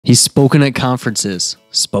He's spoken at conferences.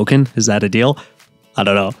 Spoken? Is that a deal? I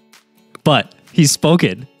don't know. But he's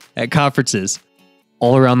spoken at conferences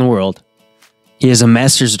all around the world. He has a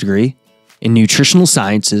master's degree in nutritional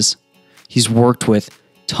sciences. He's worked with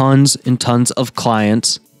tons and tons of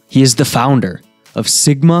clients. He is the founder of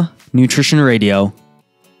Sigma Nutrition Radio,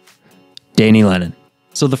 Danny Lennon.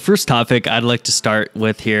 So the first topic I'd like to start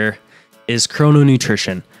with here is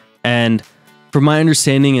chrononutrition. And from my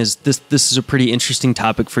understanding is this is a pretty interesting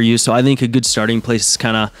topic for you. So I think a good starting place is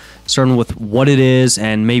kind of starting with what it is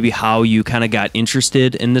and maybe how you kind of got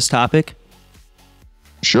interested in this topic.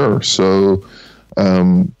 Sure. So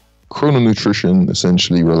chrononutrition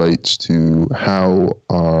essentially relates to how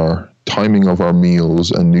our timing of our meals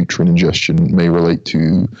and nutrient ingestion may relate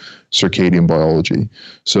to circadian biology.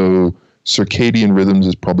 So circadian rhythms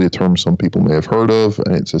is probably a term some people may have heard of,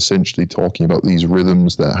 and it's essentially talking about these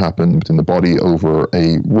rhythms that happen within the body over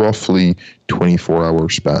a roughly 24-hour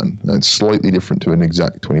span. And it's slightly different to an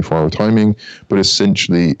exact 24-hour timing, but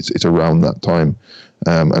essentially it's around that time.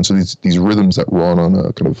 And so these rhythms that run on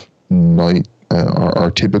a kind of night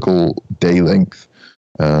are typical day length,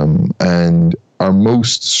 and are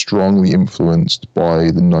most strongly influenced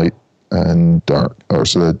by the night and dark, or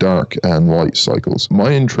so the dark and light cycles.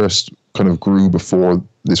 My interest kind of grew before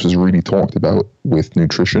this was really talked about with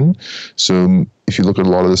nutrition. So if you look at a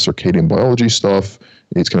lot of the circadian biology stuff,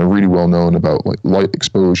 it's kind of really well known about like light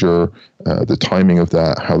exposure, the timing of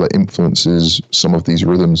that, how that influences some of these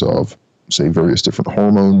rhythms of, say, various different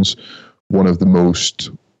hormones. One of the most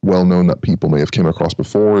well-known that people may have come across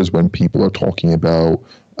before is when people are talking about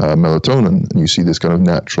melatonin, and you see this kind of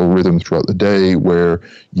natural rhythm throughout the day where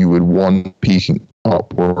you would one peaking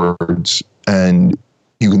upwards, and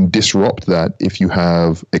you can disrupt that if you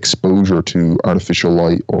have exposure to artificial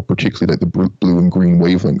light, or particularly like the blue and green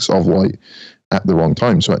wavelengths of light at the wrong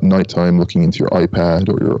time. So at nighttime, looking into your iPad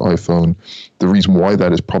or your iPhone, the reason why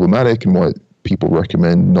that is problematic and why people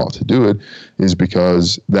recommend not to do it is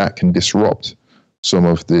because that can disrupt some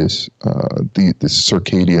of this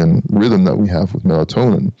circadian rhythm that we have with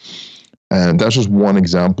melatonin. And that's just one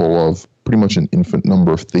example of pretty much an infinite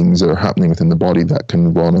number of things that are happening within the body that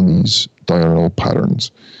can run on these diurnal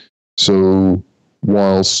patterns. So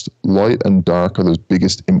whilst light and dark are those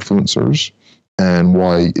biggest influencers, and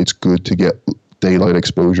why it's good to get daylight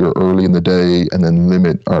exposure early in the day and then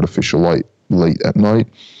limit artificial light late at night,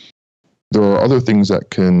 there are other things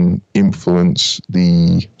that can influence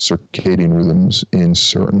the circadian rhythms in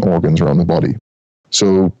certain organs around the body.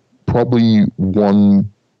 So probably one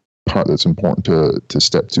part that's important to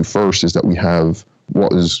step to first is that we have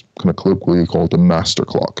what is kind of colloquially called the master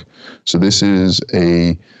clock. So this is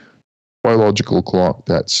a biological clock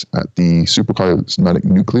that's at the suprachiasmatic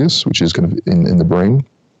nucleus, which is kind of in the brain.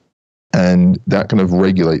 And that kind of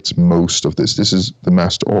regulates most of this. This is the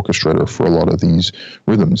master orchestrator for a lot of these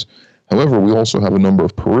rhythms. However, we also have a number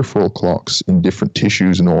of peripheral clocks in different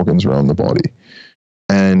tissues and organs around the body.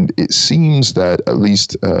 And it seems that, at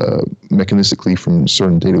least mechanistically from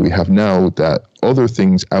certain data we have now, that other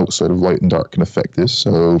things outside of light and dark can affect this.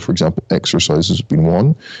 So, for example, exercise has been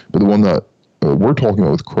one. But the one that we're talking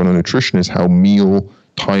about with chrononutrition is how meal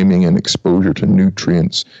timing and exposure to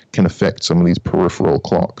nutrients can affect some of these peripheral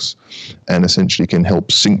clocks, and essentially can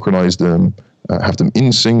help synchronize them, have them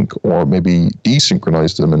in sync, or maybe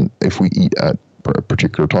desynchronize them, and if we eat at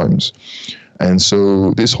particular times. And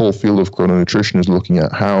so this whole field of chrononutrition is looking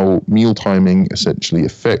at how meal timing essentially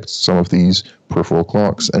affects some of these peripheral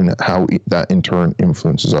clocks, and how that in turn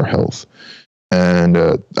influences our health. And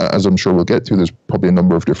as I'm sure we'll get to, there's probably a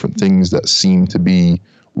number of different things that seem to be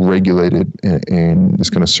regulated in this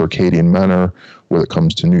kind of circadian manner, whether it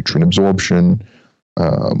comes to nutrient absorption,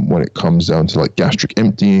 when it comes down to like gastric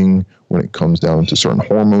emptying, when it comes down to certain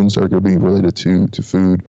hormones that are going to be related to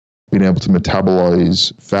food, being able to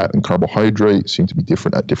metabolize fat and carbohydrate seem to be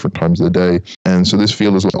different at different times of the day. And so this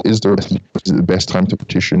field is like, is it the best time to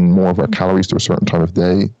partition more of our calories to a certain time of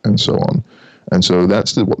day, and so on. And so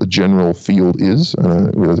that's what the general field is. And I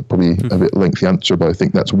realize it's probably a bit lengthy answer, but I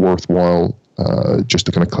think that's worthwhile just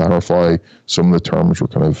to kind of clarify some of the terms we're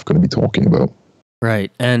kind of going to be talking about.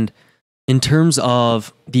 Right. And in terms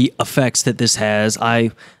of the effects that this has,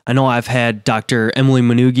 I know I've had Dr. Emily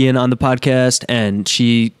Manoogian on the podcast, and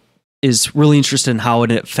she is really interested in how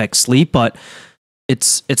it affects sleep, but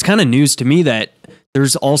it's kind of news to me that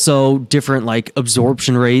there's also different like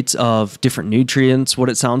absorption rates of different nutrients, what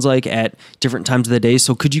it sounds like, at different times of the day.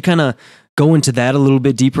 So could you kind of go into that a little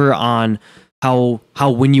bit deeper on how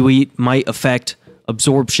when you eat might affect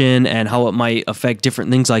absorption and how it might affect different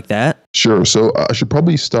things like that? Sure. So I should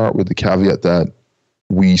probably start with the caveat that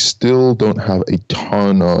we still don't have a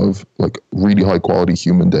ton of like really high quality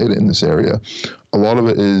human data in this area. A lot of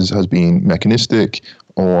it has been mechanistic,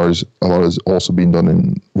 or a lot has also been done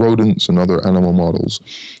in rodents and other animal models.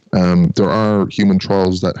 There are human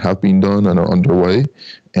trials that have been done and are underway,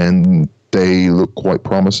 and they look quite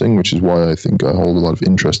promising, which is why I think I hold a lot of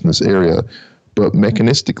interest in this area. But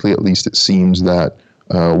mechanistically, at least, it seems that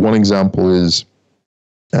one example is,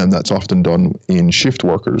 and that's often done in shift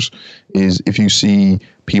workers, is if you see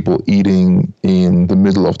people eating in the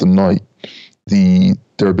middle of the night,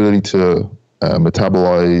 their ability to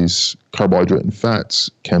metabolize carbohydrate and fats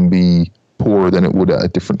can be poorer than it would at a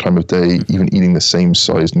different time of day, even eating the same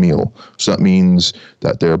sized meal. So that means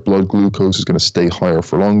that their blood glucose is going to stay higher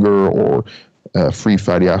for longer, or free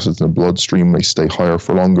fatty acids in the bloodstream may stay higher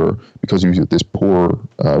for longer because you get this poor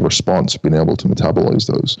response being able to metabolize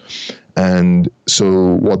those. And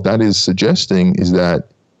so what that is suggesting is that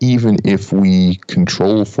even if we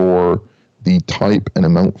control for the type and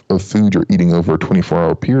amount of food you're eating over a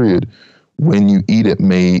 24-hour period, when you eat it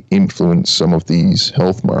may influence some of these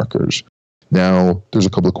health markers. Now, there's a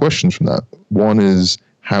couple of questions from that. One is,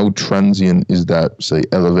 how transient is that, say,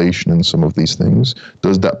 elevation in some of these things?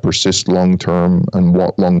 Does that persist long-term, and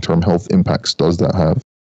what long-term health impacts does that have?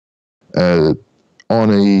 On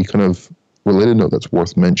a kind of related note that's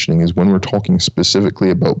worth mentioning is, when we're talking specifically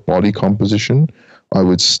about body composition, I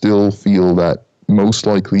would still feel that most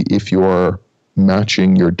likely if you are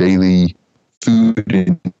matching your daily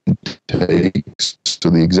food intakes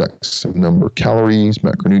to the exact same number of calories,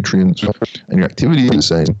 macronutrients, and your activity is the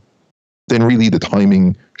same, then really the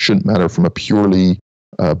timing shouldn't matter from a purely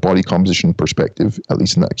body composition perspective, at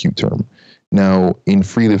least in that acute term. Now, in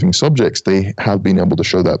free living subjects, they have been able to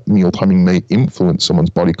show that meal timing may influence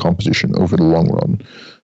someone's body composition over the long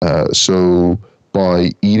run. So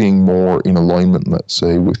by eating more in alignment, let's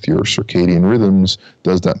say, with your circadian rhythms,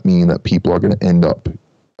 does that mean that people are going to end up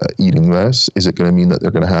eating less? Is it going to mean that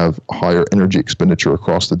they're going to have higher energy expenditure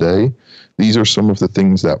across the day? These are some of the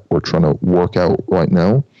things that we're trying to work out right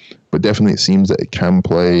now. But definitely it seems that it can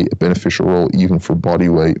play a beneficial role even for body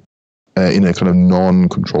weight in a kind of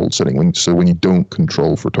non-controlled setting, when you don't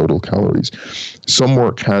control for total calories. Some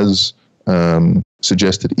work has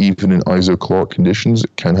suggested even in isocaloric conditions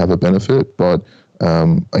it can have a benefit, but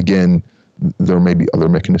again, there may be other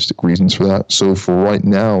mechanistic reasons for that. So for right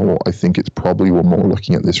now, I think it's probably we're more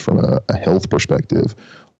looking at this from a health perspective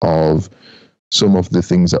of some of the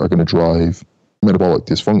things that are going to drive metabolic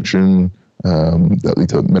dysfunction, that lead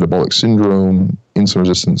to metabolic syndrome, insulin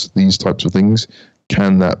resistance, these types of things.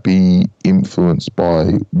 Can that be influenced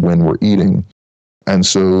by when we're eating? And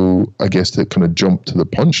so I guess to kind of jump to the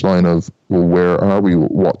punchline of, well, where are we?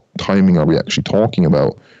 What timing are we actually talking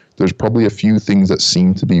about? There's probably a few things that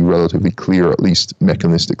seem to be relatively clear, at least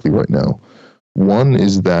mechanistically right now. One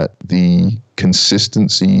is that the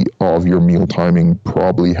consistency of your meal timing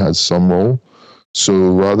probably has some role.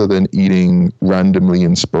 So rather than eating randomly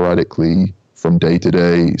and sporadically from day to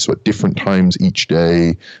day, so at different times each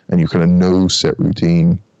day, and you kind of know set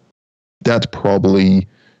routine, that's probably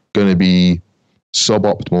going to be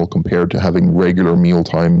suboptimal compared to having regular meal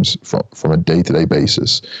times from a day-to-day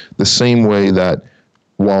basis. The same way that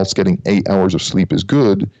whilst getting 8 hours of sleep is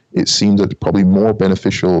good, it seems that it's probably more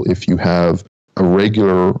beneficial if you have a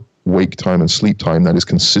regular wake time and sleep time that is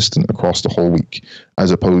consistent across the whole week,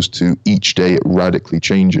 as opposed to each day it radically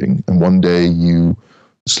changing. And one day you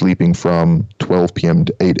sleeping from 12 p.m.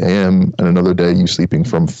 to 8 a.m. and another day you sleeping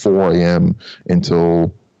from 4 a.m.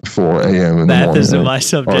 until 4 a.m. in the morning. Math isn't my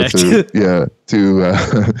subject. To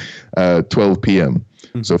 12 p.m.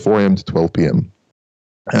 Mm-hmm. So 4 a.m. to 12 p.m.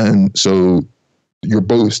 And so you're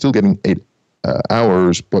both still getting 8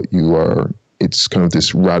 hours, but it's kind of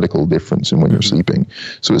this radical difference in when you're sleeping.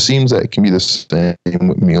 So it seems that it can be the same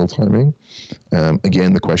with meal timing.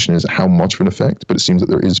 Again, the question is how much of an effect, but it seems that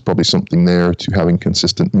there is probably something there to having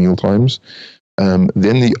consistent meal times. Then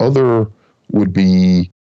the other would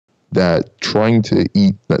be that trying to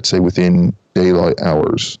eat, let's say, within daylight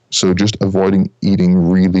hours. So just avoiding eating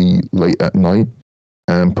really late at night,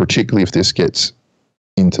 particularly if this gets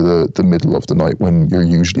into the middle of the night when you're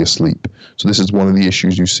usually asleep. So this is one of the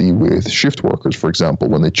issues you see with shift workers, for example,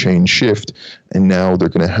 when they change shift and now they're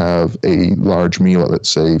going to have a large meal at, let's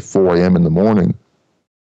say, 4 a.m. in the morning.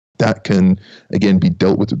 That can, again, be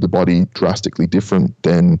dealt with the body drastically different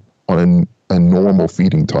than on a normal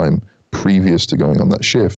feeding time previous to going on that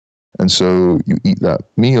shift. And so you eat that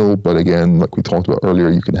meal, but again, like we talked about earlier,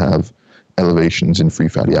 you can have elevations in free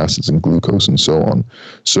fatty acids and glucose and so on.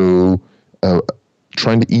 So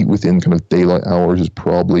trying to eat within kind of daylight hours is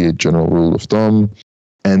probably a general rule of thumb.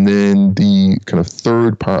 And then the kind of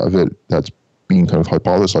third part of it that's being kind of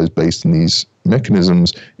hypothesized based on these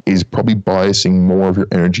mechanisms is probably biasing more of your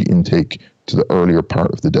energy intake to the earlier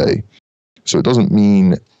part of the day. So it doesn't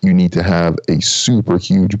mean you need to have a super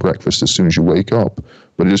huge breakfast as soon as you wake up,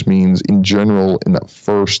 but it just means in general, in that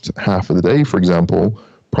first half of the day, for example,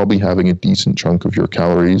 probably having a decent chunk of your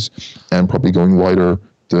calories and probably going lighter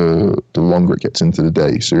the longer it gets into the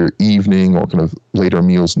day. So your evening or kind of later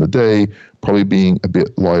meals in the day probably being a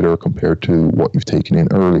bit lighter compared to what you've taken in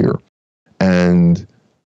earlier. And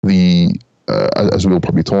as we'll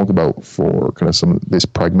probably talk about for kind of some of this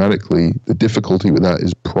pragmatically, the difficulty with that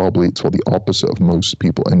is probably it's what the opposite of most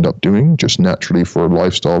people end up doing, just naturally for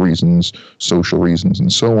lifestyle reasons, social reasons,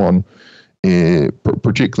 and so on.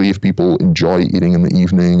 Particularly if people enjoy eating in the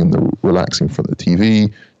evening and they're relaxing in front of the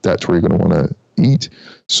TV, that's where you're going to want to eat.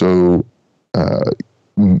 So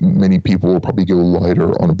many people will probably go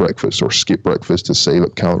lighter on a breakfast or skip breakfast to save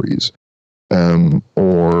up calories.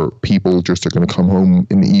 Or people just are going to come home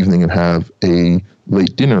in the evening and have a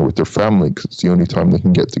late dinner with their family because it's the only time they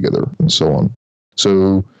can get together, and so on.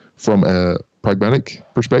 So from a pragmatic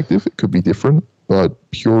perspective, it could be different, but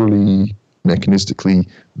purely mechanistically,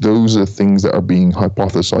 those are things that are being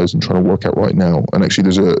hypothesized and trying to work out right now. And actually,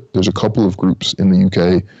 there's a couple of groups in the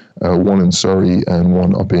UK, one in Surrey and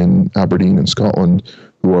one up in Aberdeen in Scotland,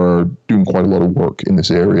 who are doing quite a lot of work in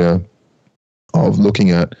this area of looking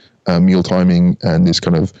at meal timing and this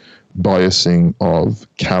kind of biasing of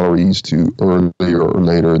calories to earlier or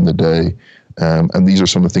later in the day. And these are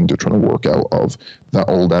some of the things they're trying to work out of that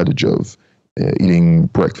old adage of eating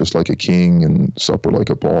breakfast like a king and supper like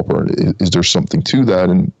a pauper. Is there something to that?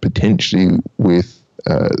 And potentially with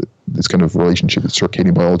this kind of relationship with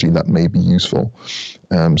circadian biology, that may be useful.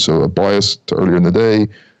 So a bias to earlier in the day,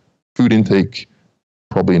 food intake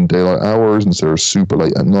probably in daylight hours instead of super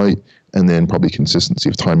late at night, and then probably consistency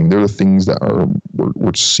of timing. They're the things that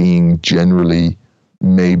we're seeing generally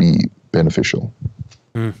maybe beneficial.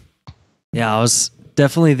 Yeah, I was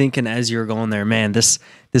definitely thinking as you were going there, man, this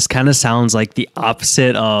kind of sounds like the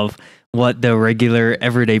opposite of what the regular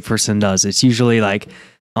everyday person does. It's usually like,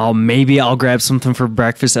 oh, maybe I'll grab something for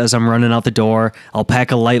breakfast as I'm running out the door. I'll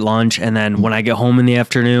pack a light lunch, and then when I get home in the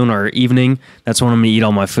afternoon or evening, that's when I'm gonna eat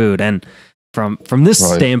all my food. And from this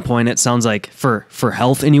standpoint, it sounds like for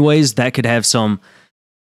health anyways, that could have some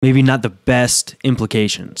maybe not the best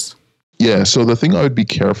implications. Yeah, so the thing I would be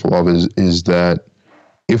careful of is that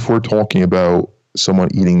if we're talking about someone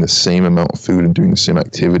eating the same amount of food and doing the same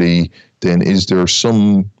activity, then is there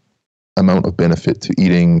some amount of benefit to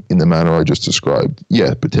eating in the manner I just described?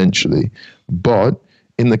 Yeah, potentially. But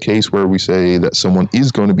in the case where we say that someone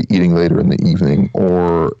is going to be eating later in the evening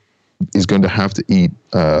or is going to have to eat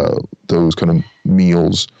those kind of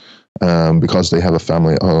meals because they have a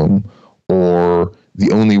family at home, or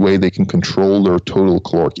the only way they can control their total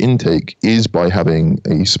caloric intake is by having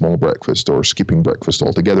a small breakfast or skipping breakfast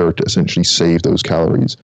altogether to essentially save those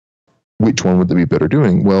calories. Which one would they be better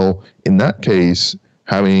doing? Well, in that case,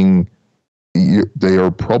 they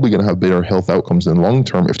are probably going to have better health outcomes in the long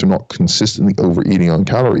term if they're not consistently overeating on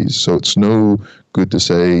calories. So it's no good to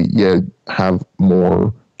say, yeah, have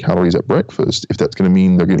more calories at breakfast if that's going to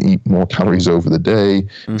mean they're going to eat more calories over the day.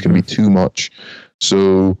 It's going to be too much.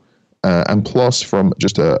 So and plus, from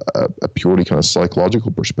just a purely kind of psychological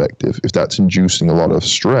perspective, if that's inducing a lot of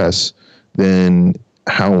stress, then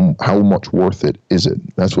how much worth it is it?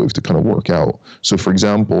 That's what we have to kind of work out. So, for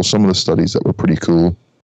example, some of the studies that were pretty cool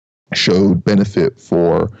showed benefit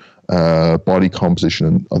for body composition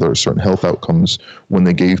and other certain health outcomes when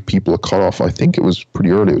they gave people a cutoff. I think it was pretty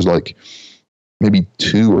early. It was like maybe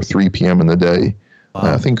 2 or 3 p.m. in the day.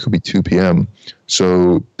 Wow. I think it could be 2 p.m.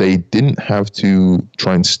 So they didn't have to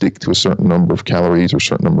try and stick to a certain number of calories or a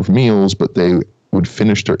certain number of meals, but they would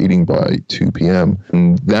finish their eating by 2 p.m.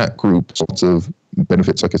 And that group, lots of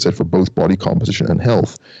benefits, like I said, for both body composition and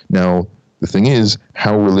health. Now, the thing is,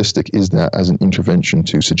 how realistic is that as an intervention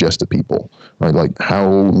to suggest to people, right? Like, how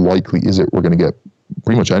likely is it we're going to get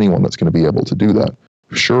pretty much anyone that's going to be able to do that?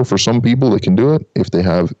 Sure, for some people, they can do it if they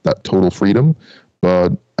have that total freedom.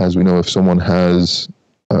 But as we know, if someone has,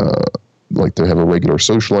 like they have a regular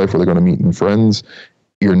social life where they're going to meet with friends,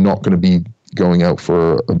 you're not going to be going out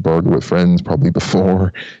for a burger with friends probably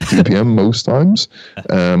before 2 p.m. most times,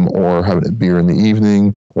 or having a beer in the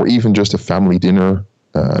evening, or even just a family dinner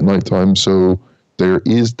at nighttime. So there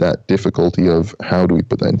is that difficulty of how do we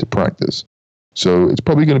put that into practice. So it's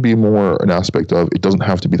probably going to be more an aspect of it doesn't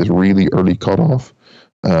have to be this really early cutoff,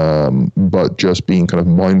 but just being kind of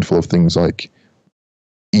mindful of things like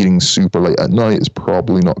eating super late at night is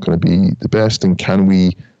probably not going to be the best. And can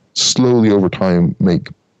we slowly over time make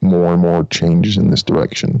more and more changes in this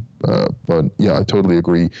direction. But yeah, I totally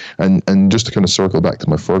agree. And just to kind of circle back to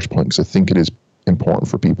my first point, because I think it is important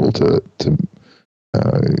for people to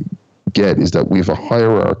get, is that we have a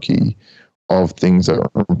hierarchy of things that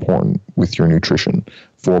are important with your nutrition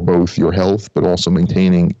for both your health, but also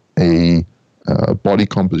maintaining a body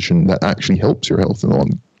composition that actually helps your health in the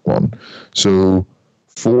long run. So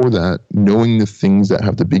for that, knowing the things that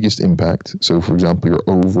have the biggest impact, so for example, your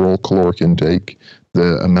overall caloric intake,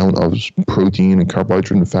 the amount of protein and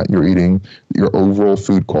carbohydrate and fat you're eating, your overall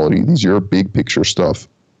food quality, these are your big picture stuff.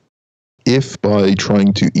 If by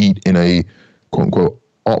trying to eat in a quote unquote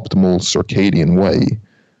optimal circadian way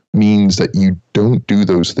means that you don't do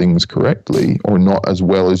those things correctly or not as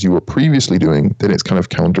well as you were previously doing, then it's kind of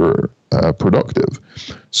counterproductive.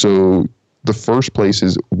 So the first place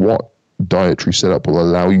is, what dietary setup will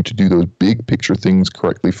allow you to do those big picture things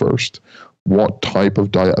correctly first? What type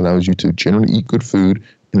of diet allows you to generally eat good food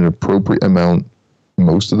in an appropriate amount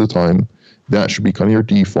most of the time? That should be kind of your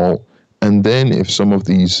default. And then if some of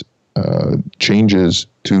these changes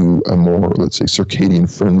to a more, let's say,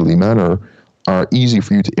 circadian friendly manner are easy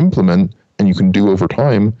for you to implement and you can do over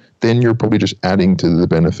time, then you're probably just adding to the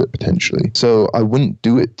benefit potentially. So I wouldn't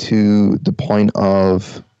do it to the point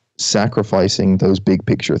of sacrificing those big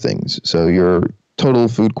picture things. So your total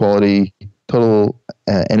food quality, total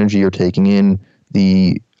energy you're taking in,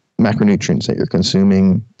 the macronutrients that you're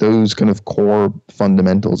consuming, those kind of core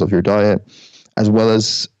fundamentals of your diet, as well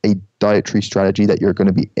as a dietary strategy that you're going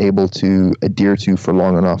to be able to adhere to for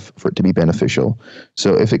long enough for it to be beneficial.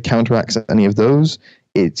 So if it counteracts any of those,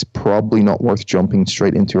 it's probably not worth jumping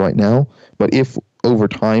straight into right now. But if over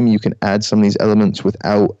time you can add some of these elements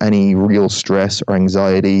without any real stress or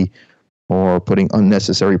anxiety or putting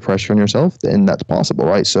unnecessary pressure on yourself, then that's possible,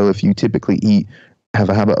 right? So if you typically have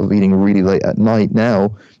a habit of eating really late at night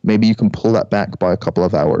now, maybe you can pull that back by a couple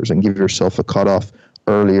of hours and give yourself a cutoff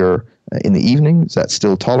earlier in the evening. So that's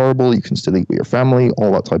still tolerable. You can still eat with your family,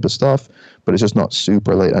 all that type of stuff, but it's just not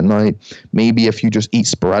super late at night. Maybe if you just eat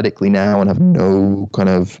sporadically now and have no kind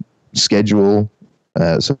of schedule,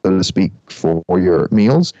 so to speak, for your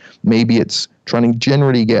meals, maybe it's trying to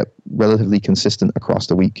generally get relatively consistent across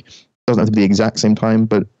the week. Doesn't have to be the exact same time,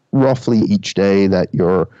 but roughly each day that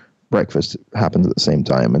your breakfast happens at the same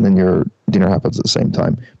time and then your dinner happens at the same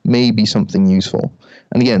time, may be something useful.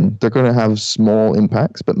 And again, they're going to have small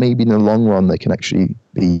impacts, but maybe in the long run they can actually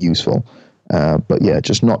be useful. But yeah,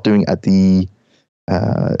 just not doing at the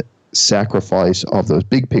sacrifice of those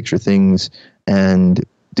big picture things and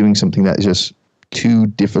doing something that is just too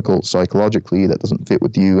difficult psychologically, that doesn't fit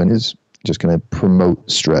with you and is just going to promote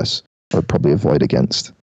stress, or probably avoid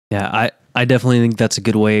against. Yeah, I definitely think that's a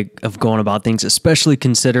good way of going about things, especially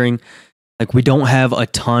considering like we don't have a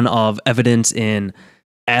ton of evidence in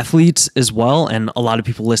athletes as well. And a lot of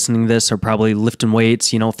people listening to this are probably lifting weights,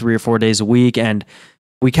 3 or 4 days a week. And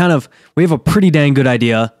we have a pretty dang good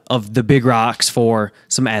idea of the big rocks for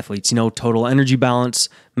some athletes, total energy balance,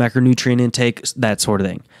 macronutrient intake, that sort of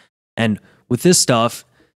thing. And with this stuff,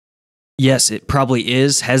 yes, it probably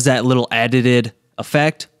has that little additive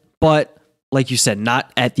effect, but like you said,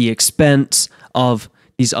 not at the expense of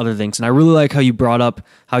these other things. And I really like how you brought up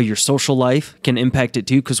how your social life can impact it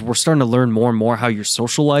too, because we're starting to learn more and more how your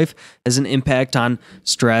social life has an impact on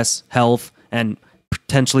stress, health, and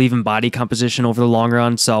potentially even body composition over the long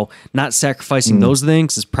run. So not sacrificing those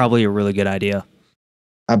things is probably a really good idea.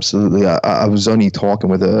 Absolutely. I was only talking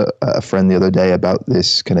with a friend the other day about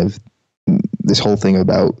this whole thing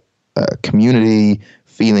about community,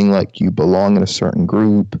 feeling like you belong in a certain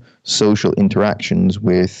group, social interactions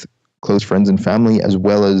with close friends and family, as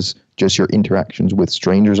well as just your interactions with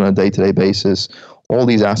strangers on a day-to-day basis. All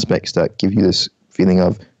these aspects that give you this feeling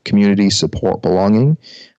of community, support, belonging,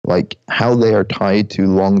 like how they are tied to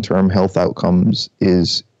long-term health outcomes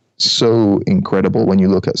is so incredible when you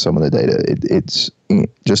look at some of the data. It's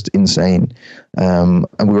just insane. And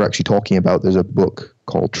we were actually talking about, there's a book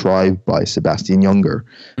called Tribe by Sebastian Junger.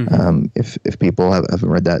 If people haven't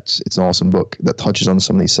read that, it's an awesome book that touches on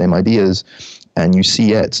some of these same ideas. And you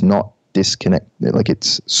see, it's not disconnected, like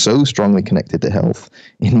it's so strongly connected to health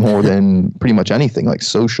in more than pretty much anything. Like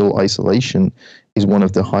social isolation is one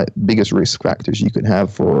of the biggest risk factors you can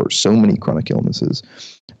have for so many chronic illnesses.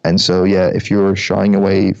 And so, yeah, if you're shying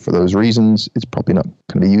away for those reasons, it's probably not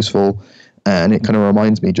going to be useful. And it kind of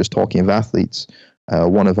reminds me, just talking of athletes,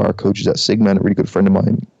 one of our coaches at Sigma, a really good friend of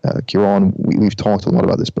mine, Kieran, we've talked a lot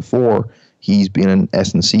about this before. He's been an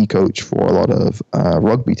S&C coach for a lot of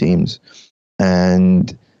rugby teams.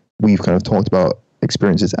 And we've kind of talked about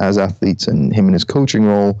experiences as athletes and him in his coaching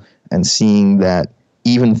role, and seeing that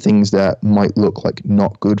even things that might look like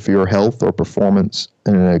not good for your health or performance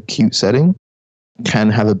in an acute setting can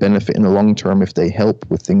have a benefit in the long term if they help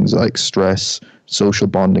with things like stress, social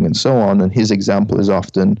bonding, and so on. And his example is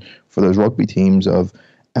often for those rugby teams of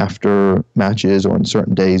after matches or on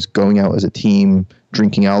certain days going out as a team,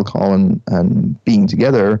 drinking alcohol and being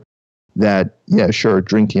together. That, yeah, sure,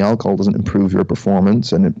 drinking alcohol doesn't improve your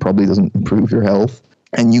performance and it probably doesn't improve your health.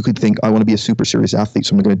 And you could think, I want to be a super serious athlete,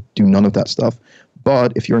 so I'm going to do none of that stuff.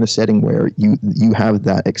 But if you're in a setting where you have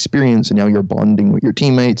that experience and now you're bonding with your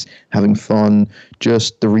teammates, having fun,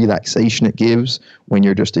 just the relaxation it gives when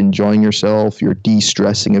you're just enjoying yourself, you're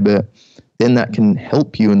de-stressing a bit, then that can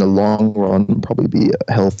help you in the long run probably be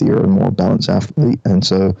a healthier and more balanced athlete. And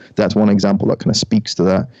so that's one example that kind of speaks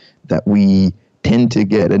to that we tend to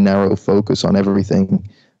get a narrow focus on everything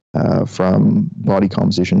from body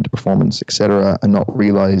composition to performance, etc., and not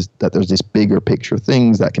realize that there's this bigger picture of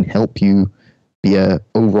things that can help you be a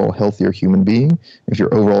overall healthier human being. If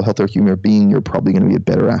you're overall healthier human being, you're probably going to be a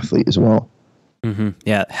better athlete as well. Mm-hmm.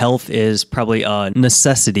 Yeah, health is probably a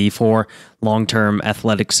necessity for long-term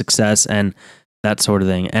athletic success and that sort of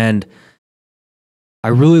thing. And I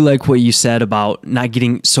really like what you said about not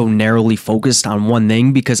getting so narrowly focused on one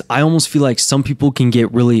thing, because I almost feel like some people can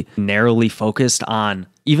get really narrowly focused on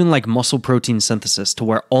even like muscle protein synthesis, to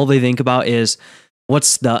where all they think about is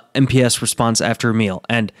what's the MPS response after a meal.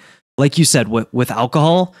 And like you said, with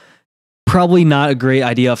alcohol, probably not a great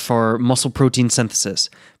idea for muscle protein synthesis.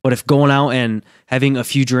 But if going out and having a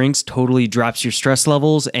few drinks totally drops your stress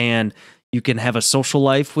levels and you can have a social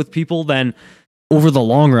life with people, then over the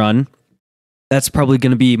long run, that's probably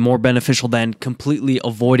going to be more beneficial than completely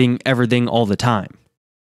avoiding everything all the time.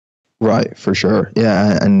 Right, for sure.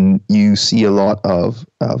 Yeah, and you see a lot of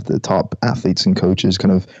the top athletes and coaches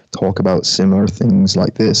kind of talk about similar things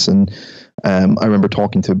like this. And I remember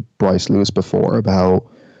talking to Bryce Lewis before about,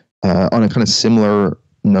 on a kind of similar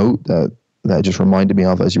note that just reminded me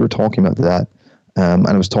of as you were talking about that. And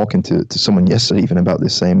I was talking to someone yesterday even about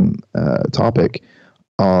this same topic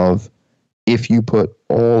of, if you put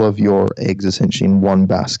all of your eggs essentially in one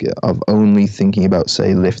basket of only thinking about,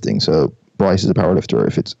 say, lifting. So Bryce is a powerlifter.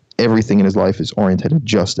 If it's everything in his life is oriented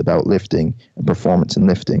just about lifting and performance in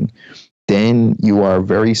lifting, then you are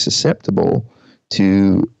very susceptible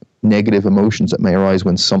to negative emotions that may arise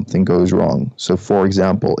when something goes wrong. So for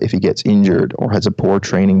example, if he gets injured or has a poor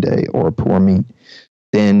training day or a poor meet,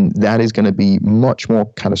 then that is going to be much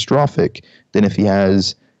more catastrophic than if he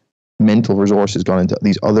has mental resources gone into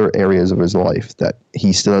these other areas of his life, that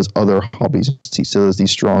he still has other hobbies, he still has these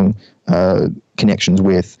strong connections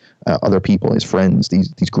with other people, his friends, these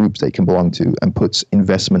groups they can belong to, and puts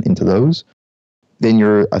investment into those. Then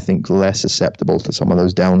you're, I think, less susceptible to some of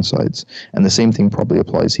those downsides. And the same thing probably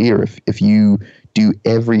applies here. If you do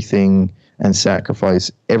everything and sacrifice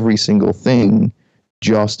every single thing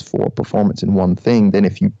just for performance in one thing, then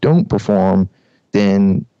if you don't perform,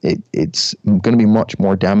 then it's going to be much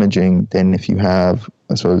more damaging than if you have,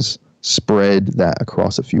 I suppose, spread that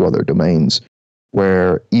across a few other domains,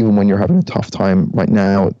 where even when you're having a tough time right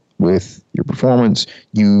now with your performance,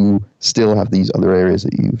 you still have these other areas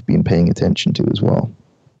that you've been paying attention to as well.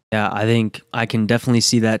 Yeah, I think I can definitely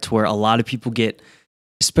see that, to where a lot of people get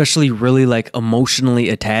especially really like emotionally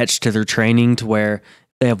attached to their training, to where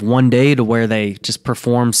they have one day to where they just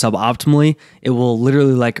perform suboptimally, it will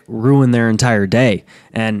literally like ruin their entire day.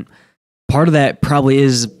 And part of that probably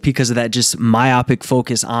is because of that just myopic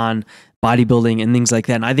focus on bodybuilding and things like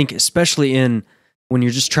that. And I think especially when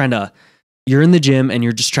you're just you're in the gym and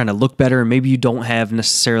you're just trying to look better, and maybe you don't have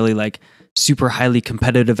necessarily like super highly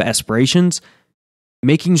competitive aspirations,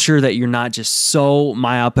 making sure that you're not just so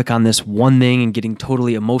myopic on this one thing and getting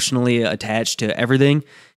totally emotionally attached to everything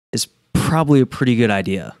is probably a pretty good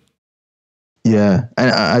idea. Yeah,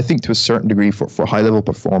 and I think to a certain degree for high level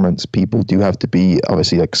performance, people do have to be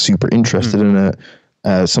obviously like super interested in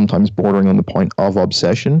it, sometimes bordering on the point of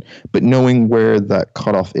obsession, but knowing where that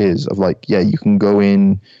cutoff is of like, yeah, you can go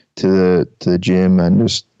in to the gym and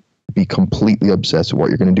just be completely obsessed with what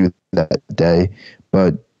you're going to do that day,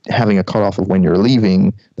 but having a cutoff of when you're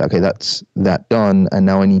leaving, okay, that's that done, and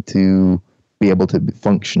now I need to be able to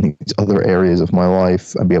function in these other areas of my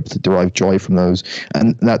life and be able to derive joy from those.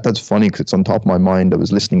 And that's funny because it's on top of my mind. I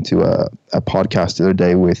was listening to a podcast the other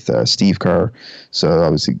day with Steve Kerr. So I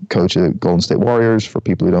was a coach of the Golden State Warriors, for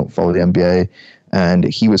people who don't follow the NBA. And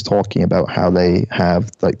he was talking about how they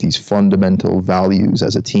have like these fundamental values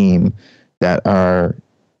as a team that are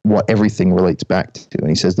what everything relates back to. And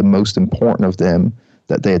he says the most important of them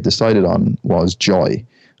that they had decided on was joy.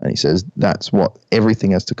 And he says that's what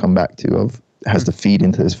everything has to come back to, of has to feed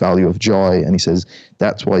into this value of joy. And he says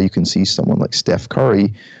that's why you can see someone like Steph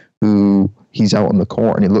Curry, who he's out on the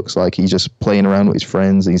court and it looks like he's just playing around with his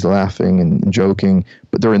friends, he's laughing and joking,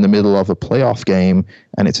 but they're in the middle of a playoff game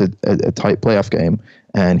and it's a tight playoff game,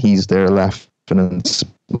 and he's there laughing and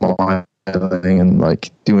smiling and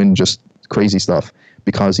like doing just crazy stuff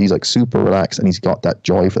because he's like super relaxed and he's got that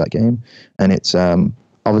joy for that game. And it's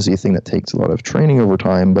obviously a thing that takes a lot of training over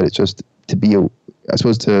time, but it's just to be I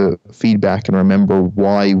suppose to feedback and remember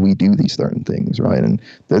why we do these certain things, right? And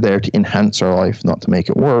they're there to enhance our life, not to make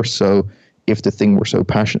it worse. So if the thing we're so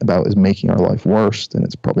passionate about is making our life worse, then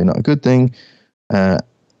it's probably not a good thing.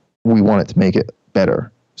 We want it to make it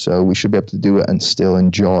better. So we should be able to do it and still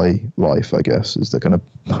enjoy life, I guess, is the kind of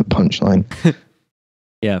punchline.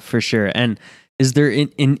 Yeah, for sure. And is there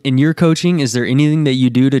in your coaching, is there anything that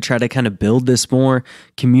you do to try to kind of build this more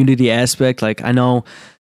community aspect? Like I know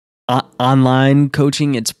online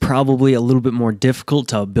coaching, it's probably a little bit more difficult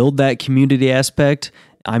to build that community aspect.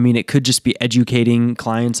 I mean, it could just be educating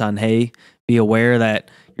clients on, hey, be aware that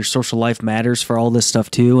your social life matters for all this stuff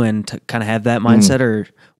too, and to kind of have that mindset, or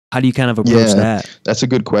how do you kind of approach that? That's a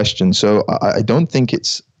good question. So I don't think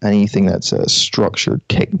it's anything that's a structured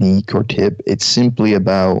technique or tip. It's simply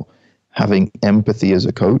about having empathy as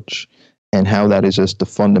a coach, and how that is just the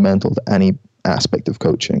fundamental to any aspect of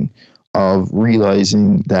coaching, of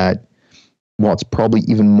realizing that what's probably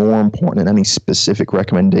even more important than any specific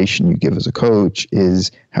recommendation you give as a coach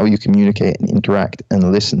is how you communicate and interact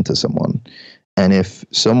and listen to someone. And if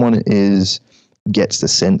someone gets the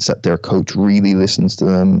sense that their coach really listens to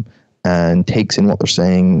them and takes in what they're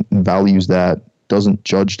saying, values that, doesn't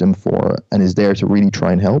judge them for it, and is there to really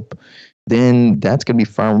try and help, then that's going to be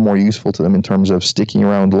far more useful to them in terms of sticking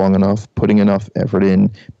around long enough, putting enough effort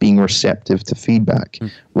in, being receptive to feedback,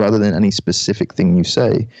 rather than any specific thing you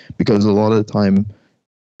say. Because a lot of the time,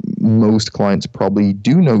 most clients probably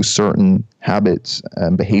do know certain habits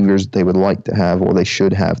and behaviors they would like to have or they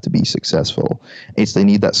should have to be successful. It's they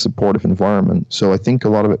need that supportive environment. So I think a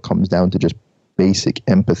lot of it comes down to just basic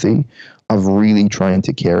empathy, of really trying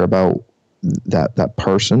to care about that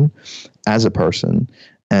person as a person,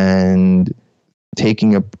 and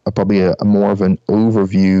taking probably a more of an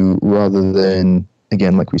overview rather than,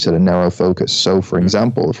 again, like we said, a narrow focus. So for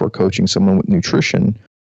example, if we're coaching someone with nutrition,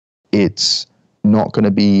 it's not going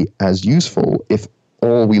to be as useful if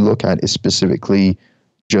all we look at is specifically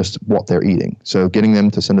just what they're eating. So getting them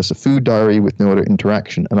to send us a food diary with no other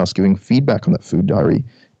interaction and us giving feedback on that food diary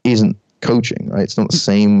isn't coaching, right? It's not the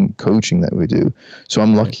same coaching that we do. So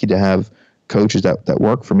I'm lucky to have coaches that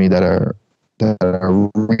work for me that are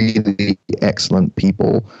really excellent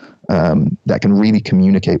people, that can really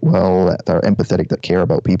communicate well, that are empathetic, that care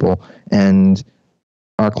about people, and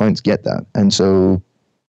our clients get that. And so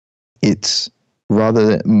it's rather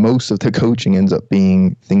that most of the coaching ends up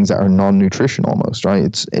being things that are non-nutrition almost, right?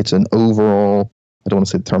 It's an overall, I don't want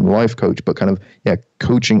to say the term life coach, but kind of,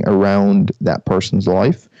 coaching around that person's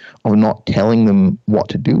life, of not telling them what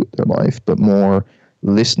to do with their life, but more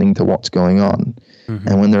listening to what's going on.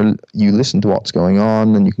 And when you listen to what's going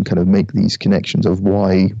on, then you can kind of make these connections of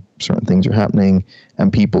why certain things are happening,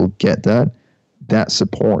 and people get that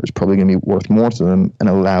support is probably going to be worth more to them and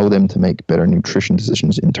allow them to make better nutrition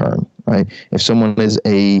decisions in turn, right? If someone is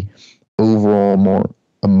a overall more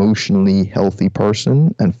emotionally healthy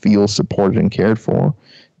person and feels supported and cared for,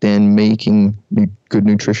 then making good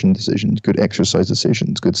nutrition decisions, good exercise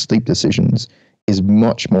decisions, good sleep decisions is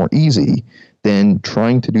much more easy than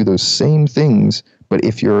trying to do those same things. But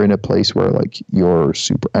if you're in a place where like you're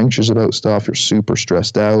super anxious about stuff, you're super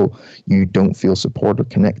stressed out, you don't feel supported or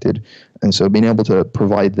connected. And so being able to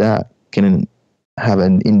provide that can have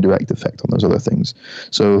an indirect effect on those other things.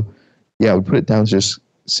 So yeah, we put it down to just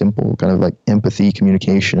simple kind of like empathy,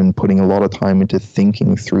 communication, and putting a lot of time into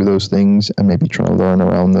thinking through those things and maybe trying to learn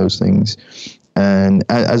around those things. And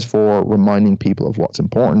as for reminding people of what's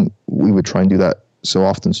important, we would try and do that so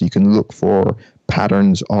often so you can look for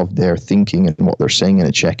patterns of their thinking and what they're saying in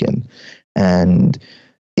a check-in. And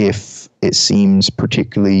if it seems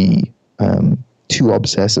particularly too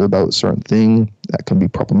obsessive about a certain thing, that can be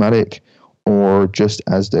problematic. Or just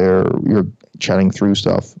as you're chatting through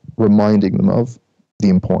stuff, reminding them of the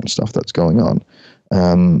important stuff that's going on.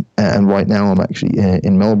 And right now I'm actually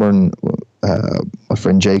in Melbourne. My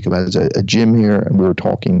friend Jacob has a gym here, and we were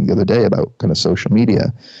talking the other day about kind of social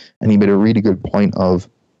media, and he made a really good point of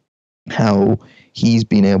how he's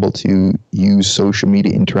been able to use social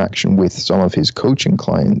media interaction with some of his coaching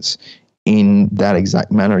clients in that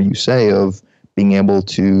exact manner you say, of being able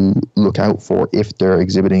to look out for if they're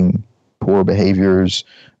exhibiting poor behaviors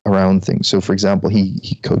around things. So for example,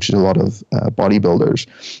 he coaches a lot of bodybuilders,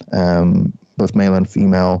 both male and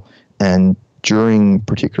female. And during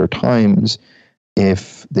particular times,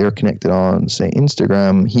 if they're connected on, say,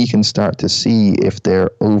 Instagram, he can start to see if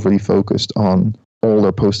they're overly focused on all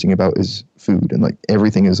they're posting about is food, and like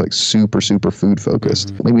everything is like super, super food focused.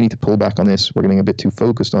 Mm-hmm. Maybe we need to pull back on this. We're getting a bit too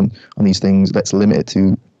focused on these things. Let's limit it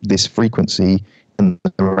to this frequency, and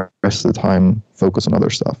the rest of the time focus on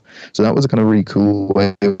other stuff. So that was a kind of really cool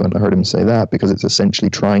way when I heard him say that, because it's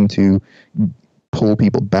essentially trying to pull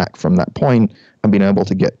people back from that point and being able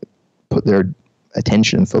to put their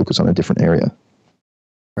attention and focus on a different area.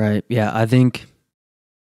 Right. Yeah. I think,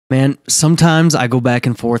 man, sometimes I go back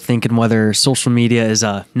and forth thinking whether social media is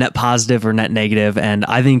a net positive or net negative. And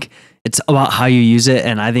I think it's about how you use it.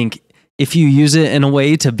 And I think if you use it in a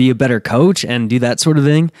way to be a better coach and do that sort of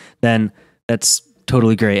thing, then that's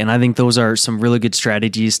totally great. And I think those are some really good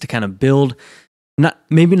strategies to kind of build,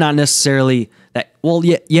 maybe not necessarily that, well,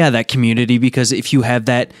 yeah, that community, because if you have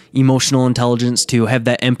that emotional intelligence to have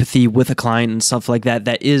that empathy with a client and stuff like that,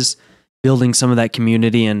 that is building some of that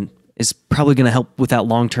community and is probably going to help with that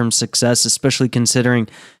long-term success, especially considering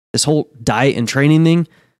this whole diet and training thing.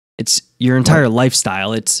 It's your entire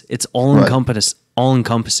lifestyle. It's all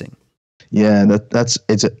encompassing. Yeah, that's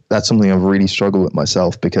something I've really struggled with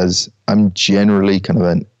myself, because I'm generally kind of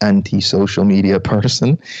an anti-social media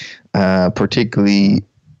person, particularly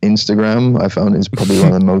Instagram. I found is probably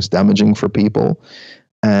one of the most damaging for people.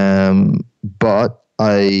 But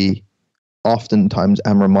I oftentimes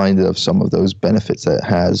am reminded of some of those benefits that it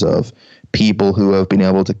has, of people who have been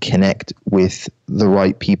able to connect with the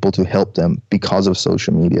right people to help them because of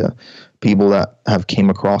social media, people that have came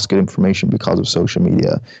across good information because of social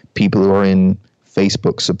media, people who are in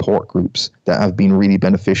Facebook support groups that have been really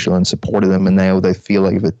beneficial and supported them, and now they feel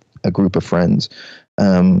like a group of friends.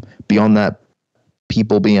 Beyond that,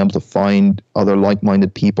 people being able to find other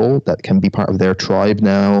like-minded people that can be part of their tribe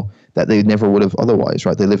now, that they never would have otherwise,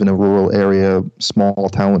 right? They live in a rural area, small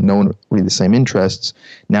town with no one really the same interests.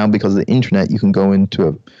 Now, because of the internet, you can go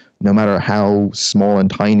into no matter how small and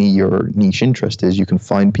tiny your niche interest is, you can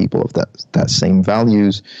find people of that same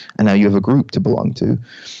values, and now you have a group to belong to.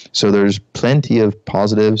 So there's plenty of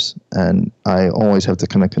positives, and I always have to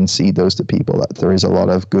kind of concede those to people, that there is a lot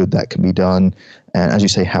of good that can be done. And as you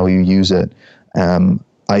say, how you use it,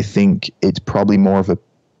 I think it's probably more of a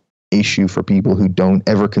issue for people who don't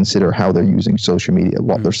ever consider how they're using social media,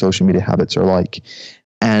 what their social media habits are like,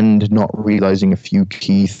 and not realizing a few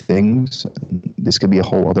key things. This could be a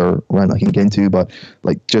whole other rant I can get into, but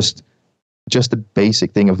like just the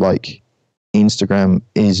basic thing of like, Instagram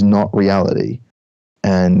is not reality,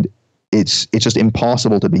 and it's just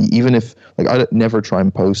impossible to be. Even if, like, I'd never try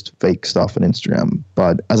and post fake stuff on Instagram,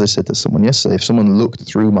 but as I said to someone yesterday, if someone looked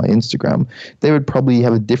through my Instagram, they would probably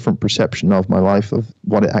have a different perception of my life, of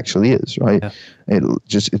what it actually is, right? Yeah.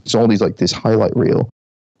 It's all these, like, this highlight reel,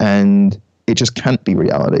 and it just can't be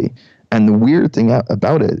reality. And the weird thing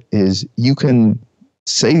about it is, you can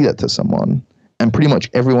say that to someone and pretty much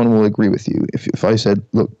everyone will agree with you. If I said,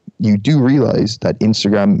 look, you do realize that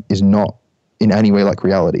Instagram is not in any way like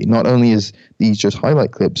reality. Not only is these just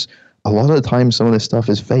highlight clips, a lot of the time some of this stuff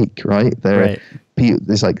is fake, right?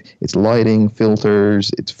 It's like, it's lighting,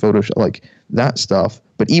 filters, it's Photoshop, like that stuff.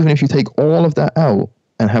 But even if you take all of that out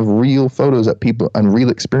and have real photos that people and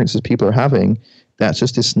real experiences people are having, that's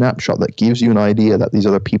just a snapshot that gives you an idea that these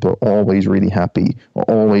other people are always really happy, or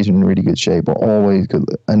always in really good shape, or always good,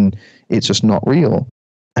 and it's just not real.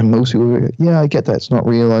 And most people are like, yeah, I get that, it's not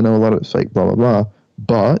real, I know a lot of it's fake, blah, blah, blah.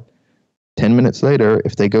 But 10 minutes later,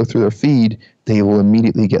 if they go through their feed, they will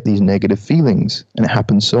immediately get these negative feelings. And it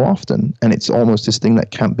happens so often. And it's almost this thing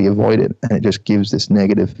that can't be avoided. And it just gives this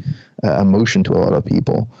negative emotion to a lot of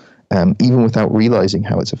people, even without realizing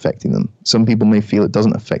how it's affecting them. Some people may feel it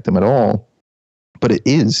doesn't affect them at all, but it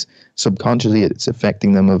is. Subconsciously, it's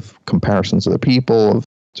affecting them, of comparisons to other people, of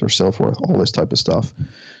their self-worth, all this type of stuff.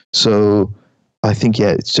 So I think,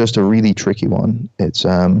 yeah, it's just a really tricky one. It's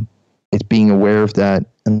being aware of that,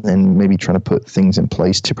 and then maybe trying to put things in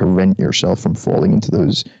place to prevent yourself from falling into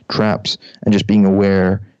those traps, and just being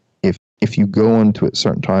aware if you go onto it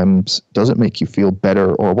certain times, does it make you feel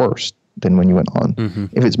better or worse than when you went on? Mm-hmm.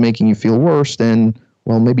 If it's making you feel worse, then,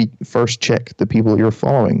 well, maybe first check the people you're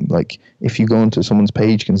following. Like, if you go into someone's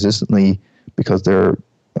page consistently because they're,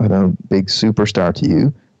 I don't know, big superstar to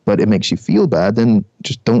you, but it makes you feel bad, then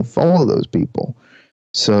just don't follow those people.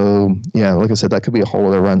 So, yeah, like I said, that could be a whole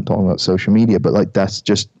other rant talking about social media, but like, that's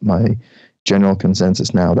just my general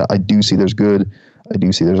consensus now, that I do see there's good. I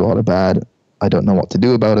do see there's a lot of bad. I don't know what to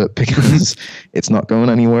do about it because it's not going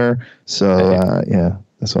anywhere. So, yeah,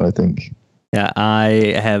 that's what I think. Yeah,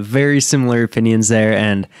 I have very similar opinions there.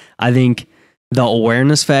 And I think the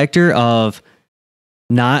awareness factor of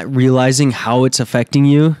not realizing how it's affecting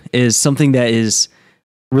you is something that is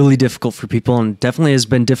really difficult for people, and definitely has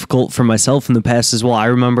been difficult for myself in the past as well. I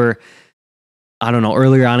remember, I don't know,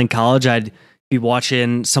 earlier on in college, I'd be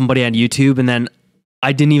watching somebody on YouTube, and then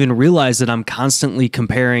I didn't even realize that I'm constantly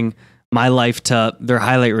comparing my life to their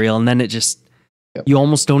highlight reel. And then it just, you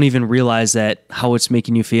almost don't even realize that how it's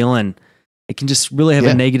making you feel. And it can just really have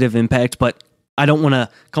a negative impact. But I don't want to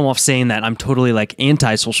come off saying that I'm totally like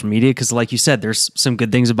anti social media, because like you said, there's some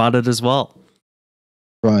good things about it as well.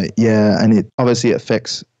 Right. Yeah. And it obviously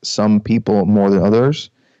affects some people more than others.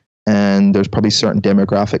 And there's probably certain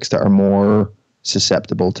demographics that are more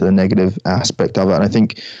susceptible to the negative aspect of it. And I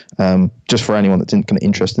think just for anyone that's kind of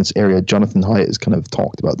interested in this area, Jonathan Haidt has kind of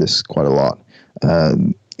talked about this quite a lot.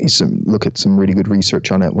 He's look at some really good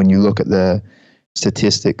research on it. When you look at the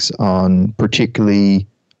statistics on particularly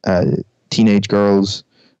teenage girls,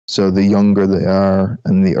 so the younger they are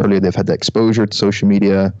and the earlier they've had the exposure to social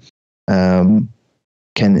media,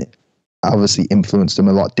 can obviously influence them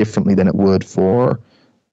a lot differently than it would for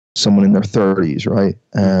someone in their 30s, right?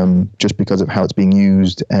 Just because of how it's being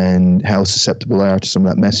used and how susceptible they are to some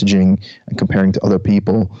of that messaging and comparing to other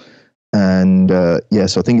people. And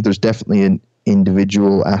so I think there's definitely an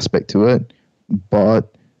individual aspect to it.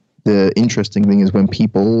 But the interesting thing is when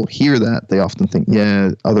people hear that, they often think,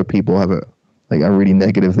 other people are really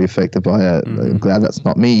negatively affected by it. I'm glad that's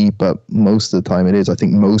not me, but most of the time it is. I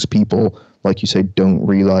think most people, like you say, don't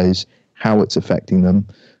realize how it's affecting them.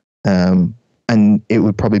 And it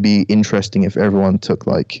would probably be interesting if everyone took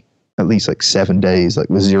at least 7 days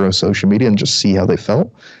with zero social media and just see how they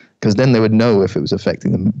felt, because then they would know if it was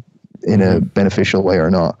affecting them in a beneficial way or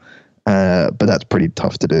not. But that's pretty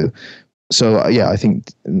tough to do. So I think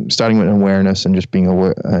starting with awareness and just being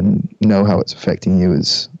aware and know how it's affecting you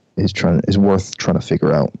is worth trying to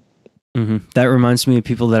figure out. That reminds me of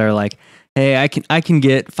people that are like, hey, I can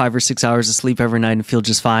get 5 or 6 hours of sleep every night and feel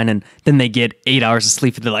just fine. And then they get 8 hours of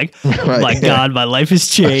sleep and they're like, oh my God, my life has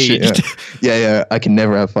changed. Yeah. I can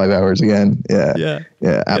never have 5 hours again. Yeah,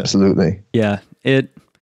 absolutely. Yeah. It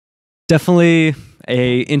definitely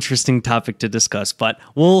a interesting topic to discuss, but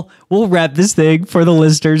we'll wrap this thing for the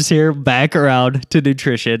listeners here back around to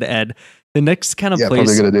nutrition, and the next kind of place.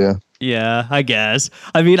 Probably a good idea. Yeah, I guess.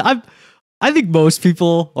 I mean, I think most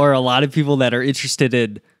people, or a lot of people that are interested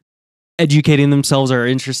in educating themselves, are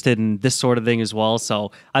interested in this sort of thing as well.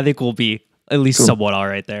 So I think we'll be at least somewhat all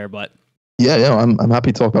right there. But I'm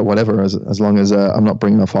happy to talk about whatever, as long as I'm not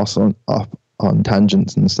bringing a fossil up on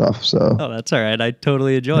tangents and stuff. So that's all right. I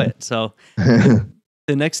totally enjoy it. So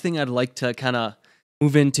the next thing I'd like to kind of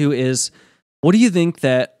move into is, what do you think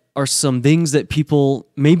that are some things that people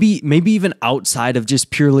maybe even outside of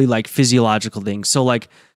just purely physiological things? So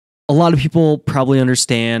a lot of people probably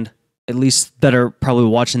understand, at least that are probably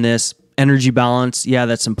watching this, energy balance. Yeah,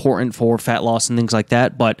 that's important for fat loss and things like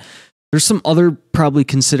that. But there's some other probably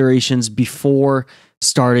considerations before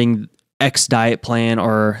starting X diet plan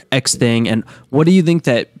or X thing. And what do you think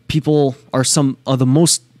that people are some of the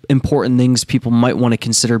most important things people might want to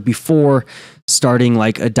consider before starting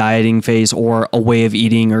a dieting phase or a way of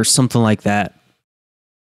eating or something like that?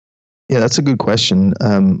 Yeah, that's a good question.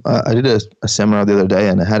 I did a seminar the other day,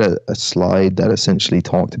 and I had a slide that essentially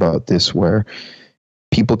talked about this, where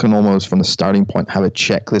people can almost from the starting point have a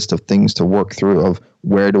checklist of things to work through of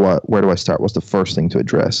where do I start? What's the first thing to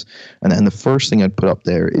address? And then the first thing I'd put up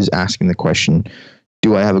there is asking the question,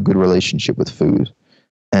 do I have a good relationship with food?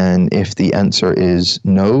 And if the answer is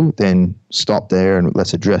no, then stop there and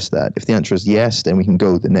let's address that. If the answer is yes, then we can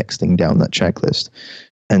go the next thing down that checklist.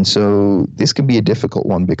 And so this can be a difficult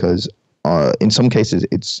one because in some cases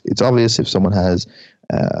it's obvious if someone has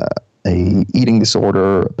a eating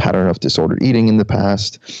disorder, a pattern of disordered eating in the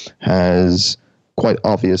past, has quite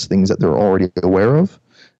obvious things that they're already aware of,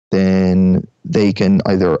 then they can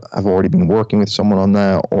either have already been working with someone on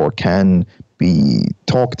that, or can be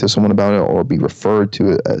talk to someone about it, or be referred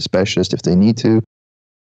to a specialist if they need to.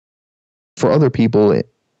 For other people,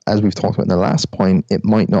 as we've talked about in the last point, it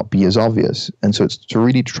might not be as obvious. And so it's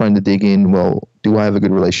really trying to dig in, well, do I have a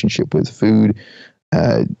good relationship with food?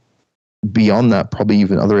 Beyond that, probably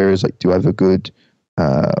even other areas like, do I have a good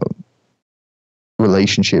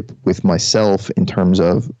relationship with myself in terms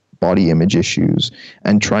of body image issues,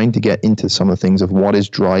 and trying to get into some of the things of what is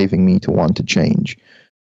driving me to want to change.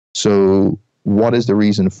 So what is the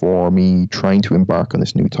reason for me trying to embark on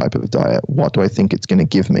this new type of diet? What do I think it's going to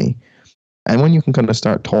give me? And when you can kind of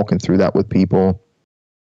start talking through that with people,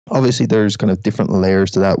 obviously there's kind of different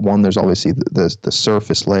layers to that. One, there's obviously the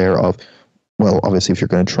surface layer of well, obviously, if you're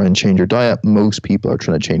going to try and change your diet, most people are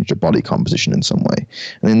trying to change their body composition in some way.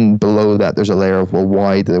 And then below that, there's a layer of, well,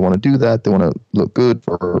 why do they want to do that? They want to look good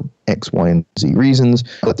for X, Y, and Z reasons.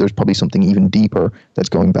 But there's probably something even deeper that's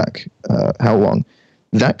going back how long.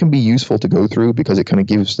 That can be useful to go through because it kind of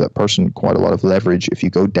gives that person quite a lot of leverage if you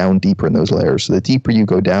go down deeper in those layers. So the deeper you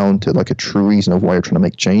go down to like a true reason of why you're trying to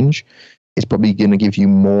make change, it's probably going to give you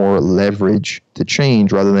more leverage to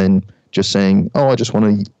change rather than just saying, oh, I just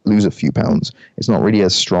want to lose a few pounds. It's not really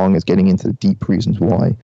as strong as getting into the deep reasons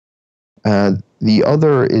why. The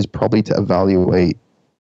other is probably to evaluate,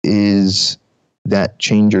 is that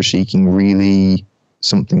change you're seeking really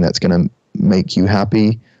something that's going to make you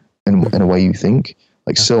happy in a way you think?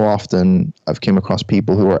 Like so often I've came across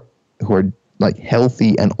people who are like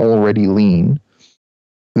healthy and already lean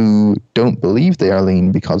who don't believe they are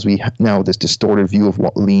lean because we now have this distorted view of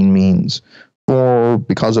what lean means. Or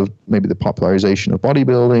because of maybe the popularization of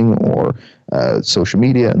bodybuilding or social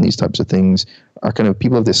media and these types of things, are kind of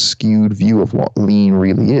people have this skewed view of what lean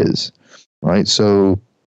really is, right? So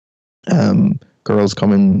girls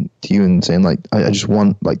coming to you and saying like, I just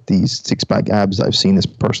want like these 6-pack abs that I've seen this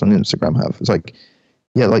person on Instagram have. It's like,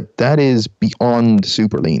 yeah, like that is beyond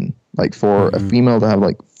super lean. Like for a female to have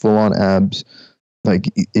like full on abs, like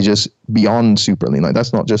it's just beyond super lean. Like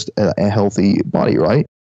that's not just a healthy body, right?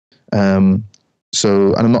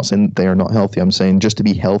 So, and I'm not saying they are not healthy. I'm saying just to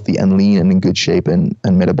be healthy and lean and in good shape and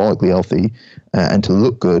metabolically healthy and to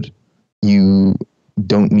look good, you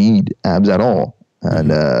don't need abs at all.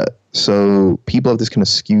 And so people have this kind of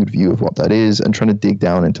skewed view of what that is and trying to dig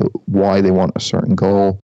down into why they want a certain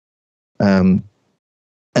goal.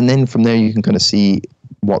 And then from there, you can kind of see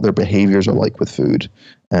what their behaviors are like with food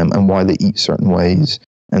and why they eat certain ways.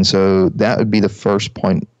 And so that would be the first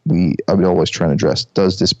point I would always try and address.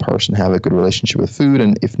 Does this person have a good relationship with food?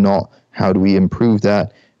 And if not, how do we improve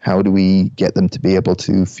that? How do we get them to be able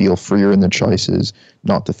to feel freer in their choices,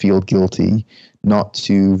 not to feel guilty, not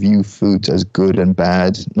to view foods as good and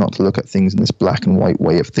bad, not to look at things in this black and white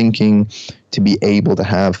way of thinking, to be able to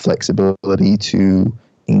have flexibility to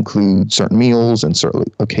include certain meals and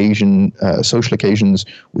certain social occasions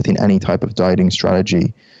within any type of dieting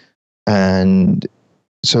strategy. And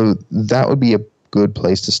so that would be a good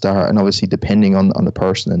place to start. And obviously, depending on the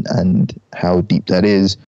person and how deep that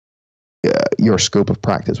is, your scope of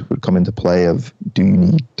practice would come into play of, do you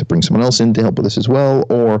need to bring someone else in to help with this as well?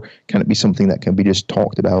 Or can it be something that can be just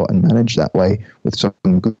talked about and managed that way with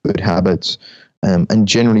some good habits? And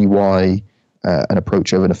generally why an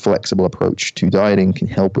approach of a flexible approach to dieting can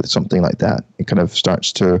help with something like that. It kind of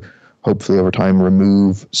starts to hopefully over time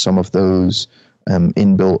remove some of those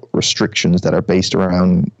inbuilt restrictions that are based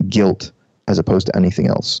around guilt as opposed to anything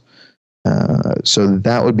else. So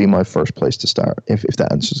that would be my first place to start, if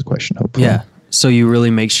that answers the question, hopefully. Yeah. So you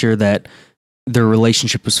really make sure that their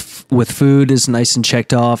relationship with food is nice and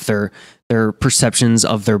checked off. Their perceptions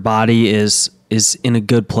of their body is in a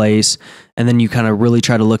good place. And then you kind of really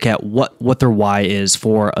try to look at what their why is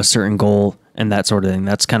for a certain goal and that sort of thing.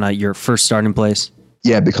 That's kind of your first starting place.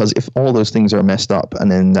 Yeah, because if all those things are messed up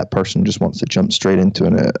and then that person just wants to jump straight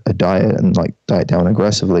into a diet and like diet down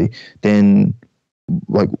aggressively, then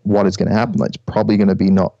like what is going to happen? Like, it's probably going to be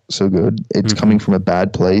not so good. It's coming from a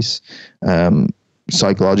bad place.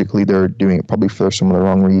 Psychologically, they're doing it probably for some of the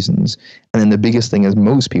wrong reasons. And then the biggest thing is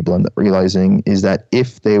most people end up realizing is that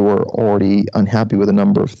if they were already unhappy with a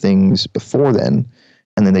number of things before then,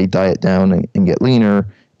 and then they diet down and get leaner,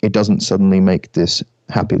 it doesn't suddenly make this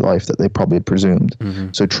happy life that they probably had presumed.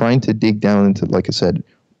 So trying to dig down into, like I said,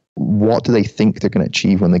 what do they think they're going to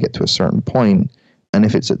achieve when they get to a certain point? And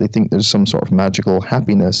if it's that they think there's some sort of magical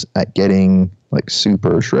happiness at getting like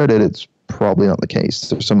super shredded, it's probably not the case.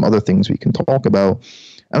 There's some other things we can talk about.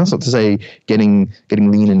 And that's not to say getting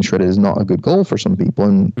lean and shredded is not a good goal for some people.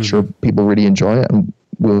 And sure, people really enjoy it and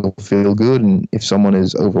will feel good. And if someone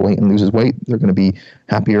is overweight and loses weight, they're going to be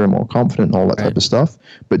happier and more confident and all that type of stuff.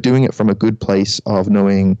 But doing it from a good place of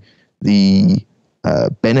knowing the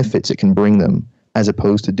benefits it can bring them, as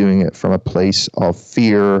opposed to doing it from a place of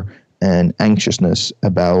fear and anxiousness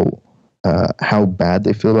about how bad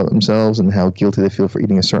they feel about themselves and how guilty they feel for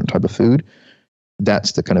eating a certain type of food.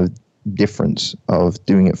 That's the kind of difference of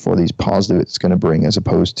doing it for these positives it's going to bring, as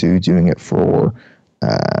opposed to doing it for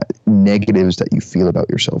negatives that you feel about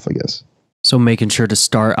yourself, I guess. So making sure to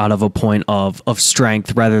start out of a point of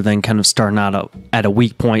strength rather than kind of starting out at a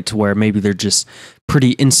weak point to where maybe they're just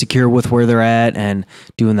pretty insecure with where they're at and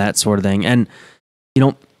doing that sort of thing. And, you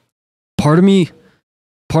know, part of me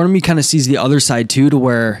kind of sees the other side too, to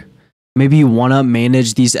where maybe you want to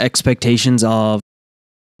manage these expectations of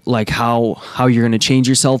like how you're going to change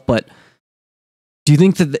yourself. But do you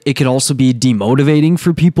think that it could also be demotivating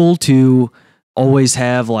for people to always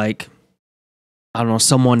have like, I don't know,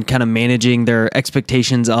 someone kind of managing their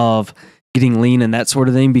expectations of getting lean and that sort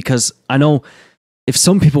of thing? Because I know if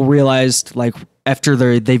some people realized like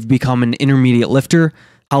after they've become an intermediate lifter,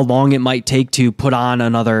 how long it might take to put on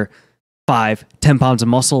another 5-10 pounds of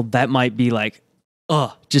muscle, that might be like,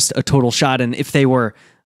 just a total shot. And if they were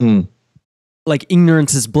like,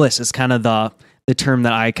 ignorance is bliss is kind of the term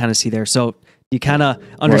that I kind of see there. So you kind of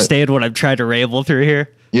understand what I'm trying to ramble through here?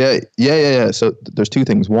 Yeah. So there's two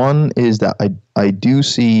things. One is that I do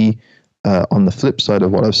see on the flip side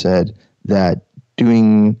of what I've said that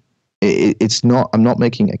doing it's not, I'm not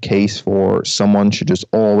making a case for someone should just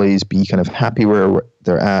always be kind of happy where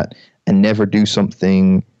they're at and never do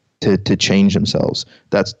something to change themselves.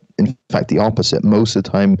 That's in fact the opposite. Most of the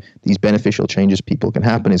time, these beneficial changes people can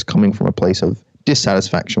happen is coming from a place of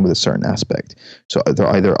dissatisfaction with a certain aspect. So they're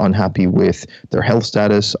either unhappy with their health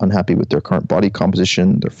status, unhappy with their current body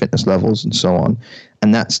composition, their fitness levels, and so on.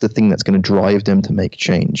 And that's the thing that's going to drive them to make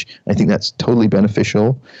change. I think that's totally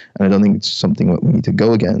beneficial, and I don't think it's something that we need to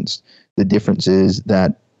go against. The difference is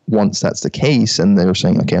that once that's the case and they're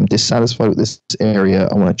saying, okay, I'm dissatisfied with this area,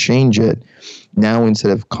 I want to change it. Now,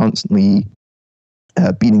 instead of constantly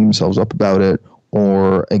beating themselves up about it,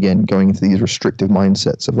 or again, going into these restrictive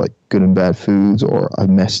mindsets of like good and bad foods, or I've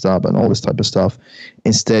messed up and all this type of stuff,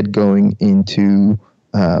 instead going into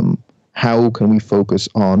how can we focus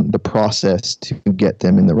on the process to get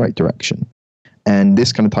them in the right direction. And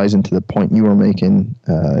this kind of ties into the point you were making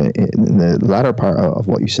in the latter part of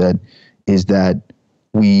what you said, is that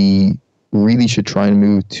we really should try and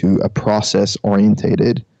move to a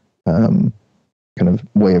process-orientated kind of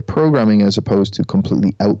way of programming as opposed to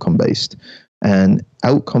completely outcome-based. And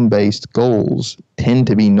outcome-based goals tend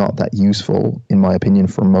to be not that useful, in my opinion,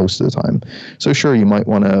 for most of the time. So sure, you might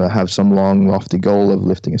want to have some long, lofty goal of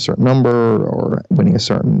lifting a certain number or winning a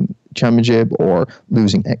certain championship or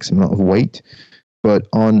losing X amount of weight. But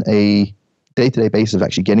on a day-to-day basis of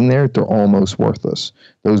actually getting there, they're almost worthless.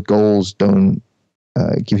 Those goals don't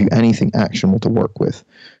give you anything actionable to work with.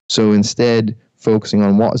 So instead, focusing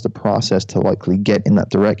on what is the process to likely get in that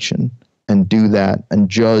direction and do that and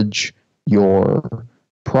judge your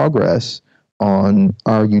progress on,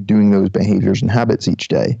 are you doing those behaviors and habits each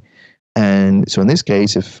day? And so in this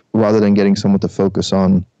case, if rather than getting someone to focus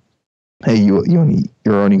on, hey, you're only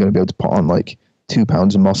going to be able to put on like 2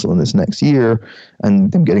 pounds of muscle in this next year,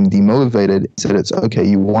 and them getting demotivated, instead it's, okay,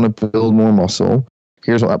 you want to build more muscle.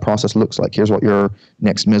 Here's what that process looks like. Here's what your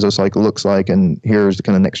next mesocycle looks like. And here's the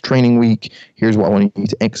kind of next training week. Here's what I want you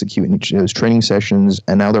to execute in each of those training sessions.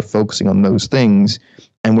 And now they're focusing on those things.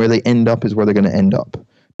 And where they end up is where they're going to end up.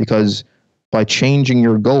 Because by changing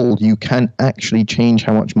your goal, you can actually change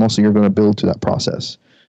how much muscle you're going to build to that process.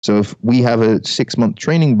 So if we have a 6-month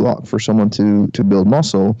training block for someone to build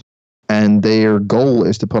muscle, and their goal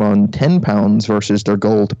is to put on 10 pounds versus their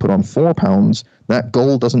goal to put on 4 pounds, that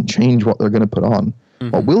goal doesn't change what they're going to put on. Mm-hmm.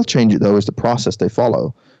 What will change it, though, is the process they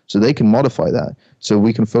follow. So they can modify that. So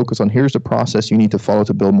we can focus on, here's the process you need to follow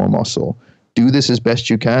to build more muscle. Do this as best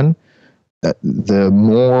you can. The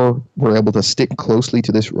more we're able to stick closely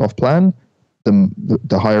to this rough plan,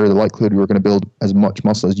 the higher the likelihood we're going to build as much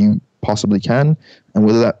muscle as you possibly can. And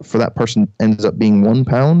whether that for that person ends up being 1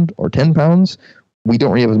 pound or 10 pounds, we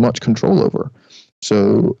don't really have as much control over.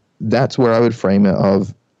 So that's where I would frame it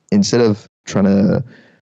of, instead of trying to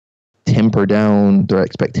temper down their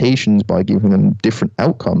expectations by giving them different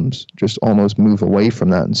outcomes, just almost move away from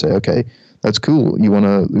that and say, okay, that's cool. You want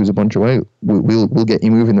to lose a bunch of weight? We'll get you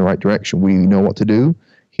moving in the right direction. We know what to do.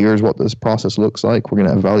 Here's what this process looks like. We're going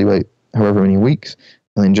to evaluate however many weeks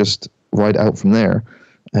and then just ride out from there,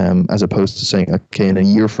 as opposed to saying, okay, in a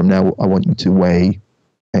year from now, I want you to weigh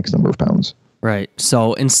X number of pounds. Right.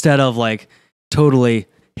 So instead of like totally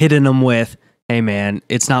hitting them with, hey man,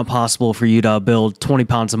 it's not possible for you to build 20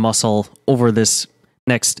 pounds of muscle over this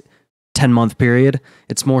next 10-month period,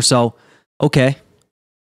 it's more so, okay,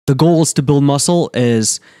 the goal is to build muscle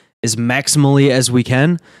as maximally as we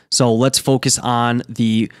can. So let's focus on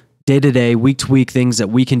the day-to-day, week-to-week things that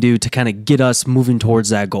we can do to kind of get us moving towards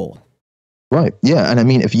that goal. Right. Yeah. And I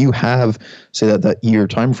mean, if you have, say, that year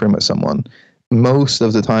time frame with someone, most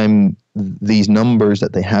of the time, these numbers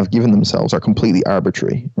that they have given themselves are completely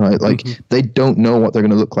arbitrary, right? Like they don't know what they're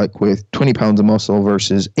going to look like with 20 pounds of muscle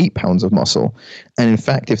versus 8 pounds of muscle. And in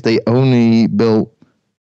fact, if they only built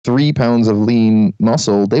 3 pounds of lean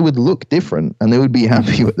muscle, they would look different and they would be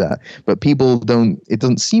happy with that. But people don't, it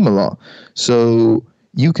doesn't seem a lot. So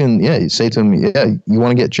you can, say to them, you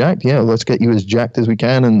want to get jacked? Yeah, let's get you as jacked as we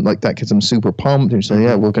can. And like that gets them super pumped. And you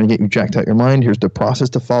say, we're going to get you jacked out your mind. Here's the process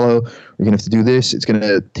to follow. We're going to have to do this. It's going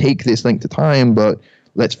to take this length of time, but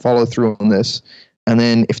let's follow through on this. And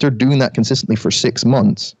then if they're doing that consistently for 6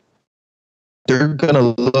 months, they're going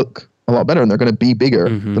to look a lot better and they're going to be bigger.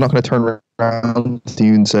 They're not going to turn around to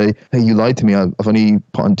you and say, hey, you lied to me. I've only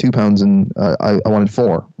put on 2 pounds and I wanted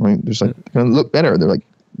 4. Right? They're just like, they're going to look better. They're like,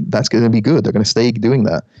 that's going to be good. They're going to stay doing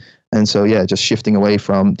that. And so, just shifting away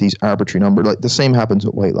from these arbitrary numbers. Like the same happens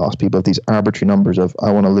with weight loss. People have these arbitrary numbers of,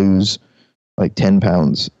 I want to lose like 10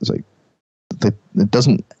 pounds. It's like, it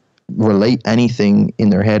doesn't relate anything in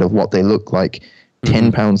their head of what they look like.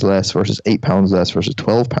 10 pounds less versus 8 pounds less versus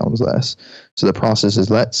 12 pounds less. So the process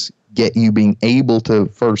is, let's get you being able to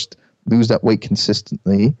first lose that weight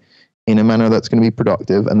consistently in a manner that's going to be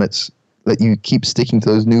productive, and let's let you keep sticking to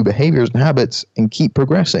those new behaviors and habits and keep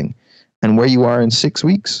progressing. And where you are in 6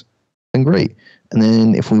 weeks, then great. And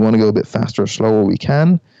then if we want to go a bit faster or slower, we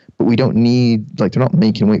can, but we don't need, like, they're not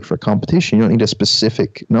making weight for a competition. You don't need a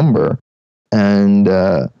specific number. And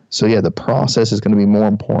the process is going to be more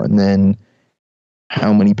important than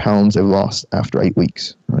how many pounds they've lost after 8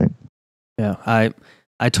 weeks, right? Yeah,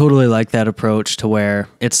 I totally like that approach to where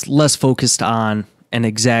it's less focused on an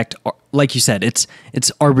exact, like you said, it's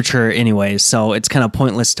arbitrary anyways, so it's kind of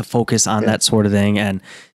pointless to focus on that sort of thing, and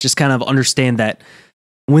just kind of understand that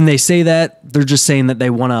when they say that, they're just saying that they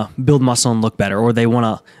want to build muscle and look better, or they want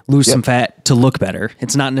to lose some fat to look better.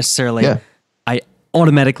 It's not necessarily, I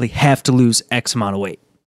automatically have to lose X amount of weight.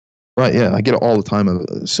 Right, yeah. I get it all the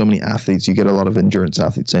time. So many athletes, you get a lot of endurance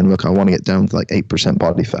athletes saying, look, I want to get down to like 8%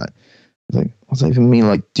 body fat. Like, what's that even mean?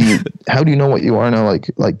 Like, how do you know what you are now?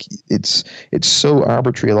 Like it's so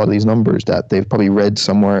arbitrary, a lot of these numbers, that they've probably read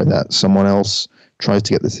somewhere that someone else tries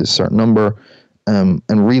to get this certain number. And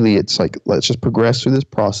really it's like, let's just progress through this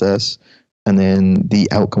process and then the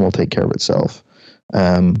outcome will take care of itself.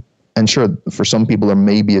 And sure, for some people, there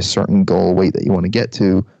may be a certain goal weight that you want to get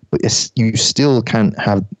to, but you still can't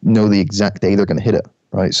know the exact day they're going to hit it,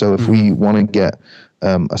 right? So if we want to get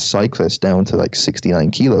a cyclist down to like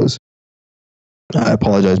 69 kilos, I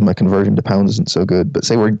apologize, my conversion to pounds isn't so good, but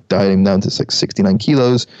say we're dieting down to like 69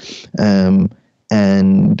 kilos,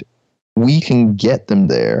 and we can get them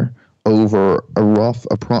there over a rough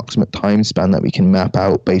approximate time span that we can map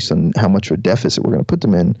out based on how much of a deficit we're going to put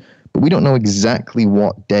them in, but we don't know exactly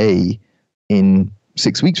what day in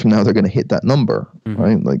 6 weeks from now they're going to hit that number,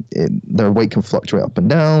 right? Like their weight can fluctuate up and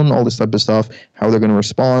down, all this type of stuff, how they're going to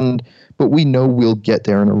respond, but we know we'll get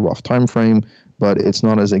there in a rough time frame, but it's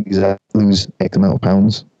not as exact, lose X amount of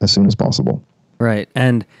pounds as soon as possible. Right.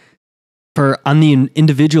 And on the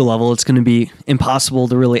individual level, it's going to be impossible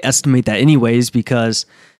to really estimate that anyways, because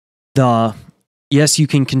yes, you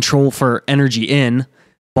can control for energy in,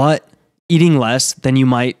 but eating less, then you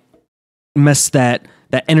might mess that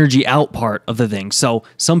energy out part of the thing. So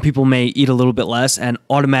some people may eat a little bit less and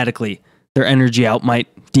automatically their energy out might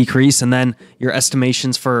decrease, and then your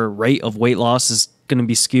estimations for rate of weight loss is going to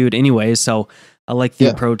be skewed anyways. So I like the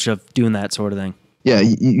approach of doing that sort of thing. Yeah,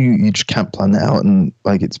 you just can't plan that out, and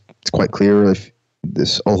like it's quite clear if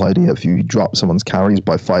this whole idea, if you drop someone's calories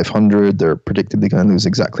by 500, they're predictably going to lose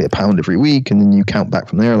exactly a pound every week, and then you count back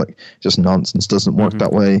from there. Like, just nonsense. Doesn't work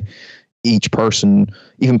that way. Each person,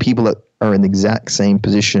 even people that are in the exact same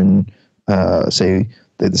position, say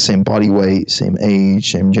they're the same body weight, same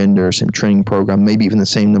age, same gender, same training program, maybe even the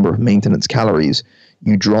same number of maintenance calories,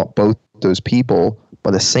 you drop both those people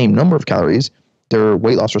by the same number of calories, their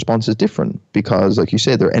weight loss response is different because, like you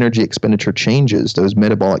said, their energy expenditure changes. Those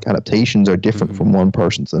metabolic adaptations are different from one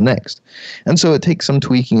person to the next. And so it takes some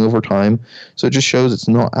tweaking over time. So it just shows it's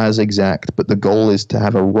not as exact, but the goal is to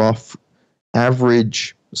have a rough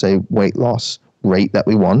average, say, weight loss rate that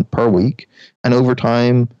we want per week. And over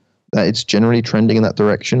time, that it's generally trending in that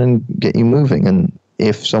direction and get you moving. And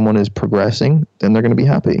if someone is progressing, then they're going to be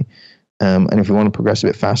happy. And if we want to progress a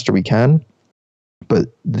bit faster, we can. But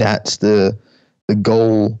that's the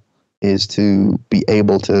goal, is to be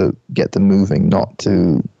able to get them moving, not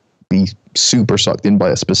to be super sucked in by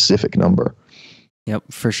a specific number. Yep,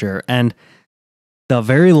 for sure. And the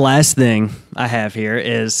very last thing I have here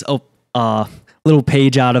is a little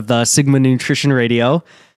page out of the Sigma Nutrition Radio.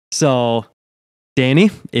 So,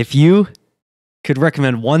 Danny, if you could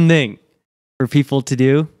recommend one thing for people to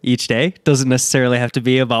do each day, doesn't necessarily have to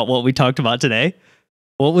be about what we talked about today,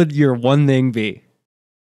 what would your one thing be?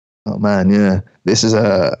 Oh man, yeah. This is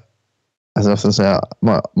as I often say,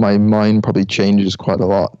 my mind probably changes quite a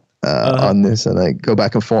lot on this, and I go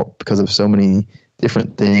back and forth because of so many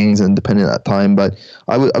different things and depending on that time. But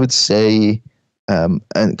I would say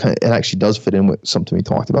it actually does fit in with something we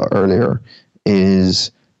talked about earlier,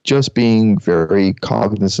 is just being very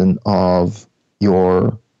cognizant of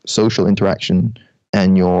your social interaction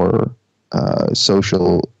and your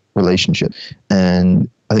social relationship. And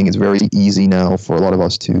I think it's very easy now for a lot of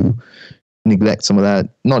us to neglect some of that,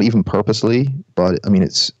 not even purposely, but I mean,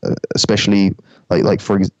 it's especially like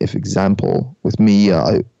for example, with me,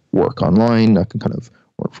 I work online, I can kind of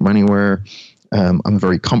work from anywhere. I'm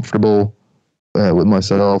very comfortable with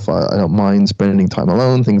myself. I don't mind spending time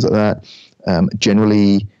alone, things like that.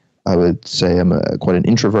 Generally, I would say I'm quite an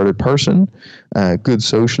introverted person, good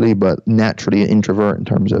socially, but naturally an introvert in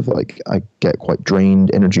terms of like I get quite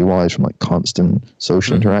drained energy-wise from like constant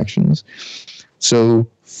social interactions. So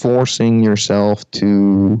forcing yourself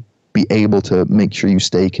to be able to make sure you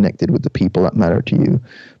stay connected with the people that matter to you,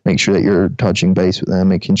 make sure that you're touching base with them,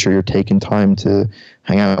 making sure you're taking time to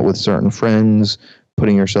hang out with certain friends,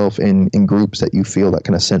 putting yourself in groups that you feel that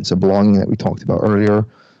kind of sense of belonging that we talked about earlier,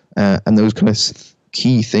 and those kind of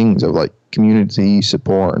key things of like community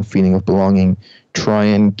support and feeling of belonging. Try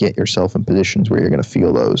and get yourself in positions where you're going to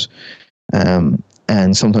feel those.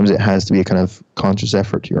 And sometimes it has to be a kind of conscious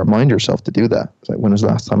effort to remind yourself to do that. It's like, when was the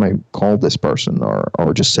last time I called this person,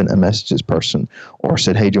 or just sent a message to this person, or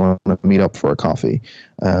said, hey, do you want to meet up for a coffee?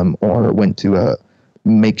 Or went to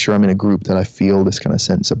make sure I'm in a group that I feel this kind of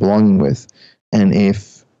sense of belonging with. And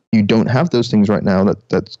if you don't have those things right now,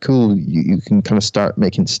 that's cool. You can kind of start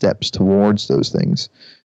making steps towards those things.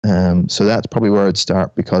 So that's probably where I'd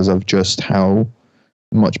start, because of just how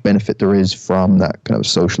much benefit there is from that kind of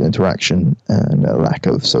social interaction and a lack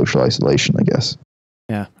of social isolation, I guess.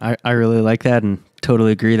 Yeah, I really like that and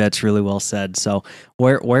totally agree. That's really well said. So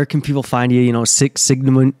where can people find you? You know,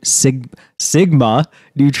 Sigma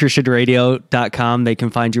nutritionradio.com. They can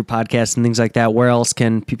find your podcast and things like that. Where else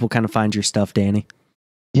can people kind of find your stuff, Danny?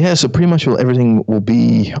 Yeah, so pretty much everything will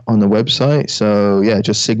be on the website. So yeah,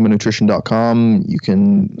 just sigmanutrition.com. You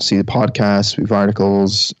can see the podcast, we have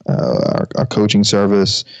articles, our coaching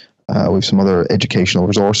service. We have some other educational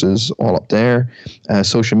resources all up there.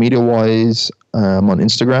 Social media wise, I'm on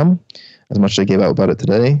Instagram, as much as I gave out about it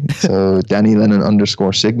today. So Danny Lennon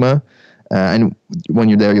 _Sigma. And when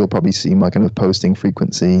you're there, you'll probably see my kind of posting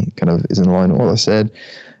frequency kind of is in line with what I said.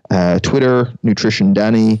 Twitter, Nutrition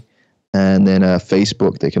Danny. And then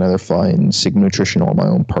Facebook, they can either find Sigma Nutrition or my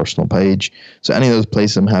own personal page. So any of those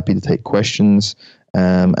places, I'm happy to take questions.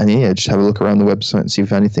 And yeah, just have a look around the website and see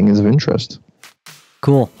if anything is of interest.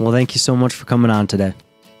 Cool. Well, thank you so much for coming on today.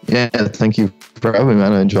 Yeah, thank you for having me,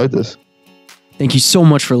 man. I enjoyed this. Thank you so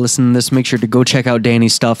much for listening to this. Make sure to go check out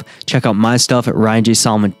Danny's stuff. Check out my stuff at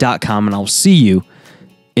ryanjsolomon.com, and I'll see you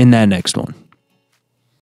in that next one.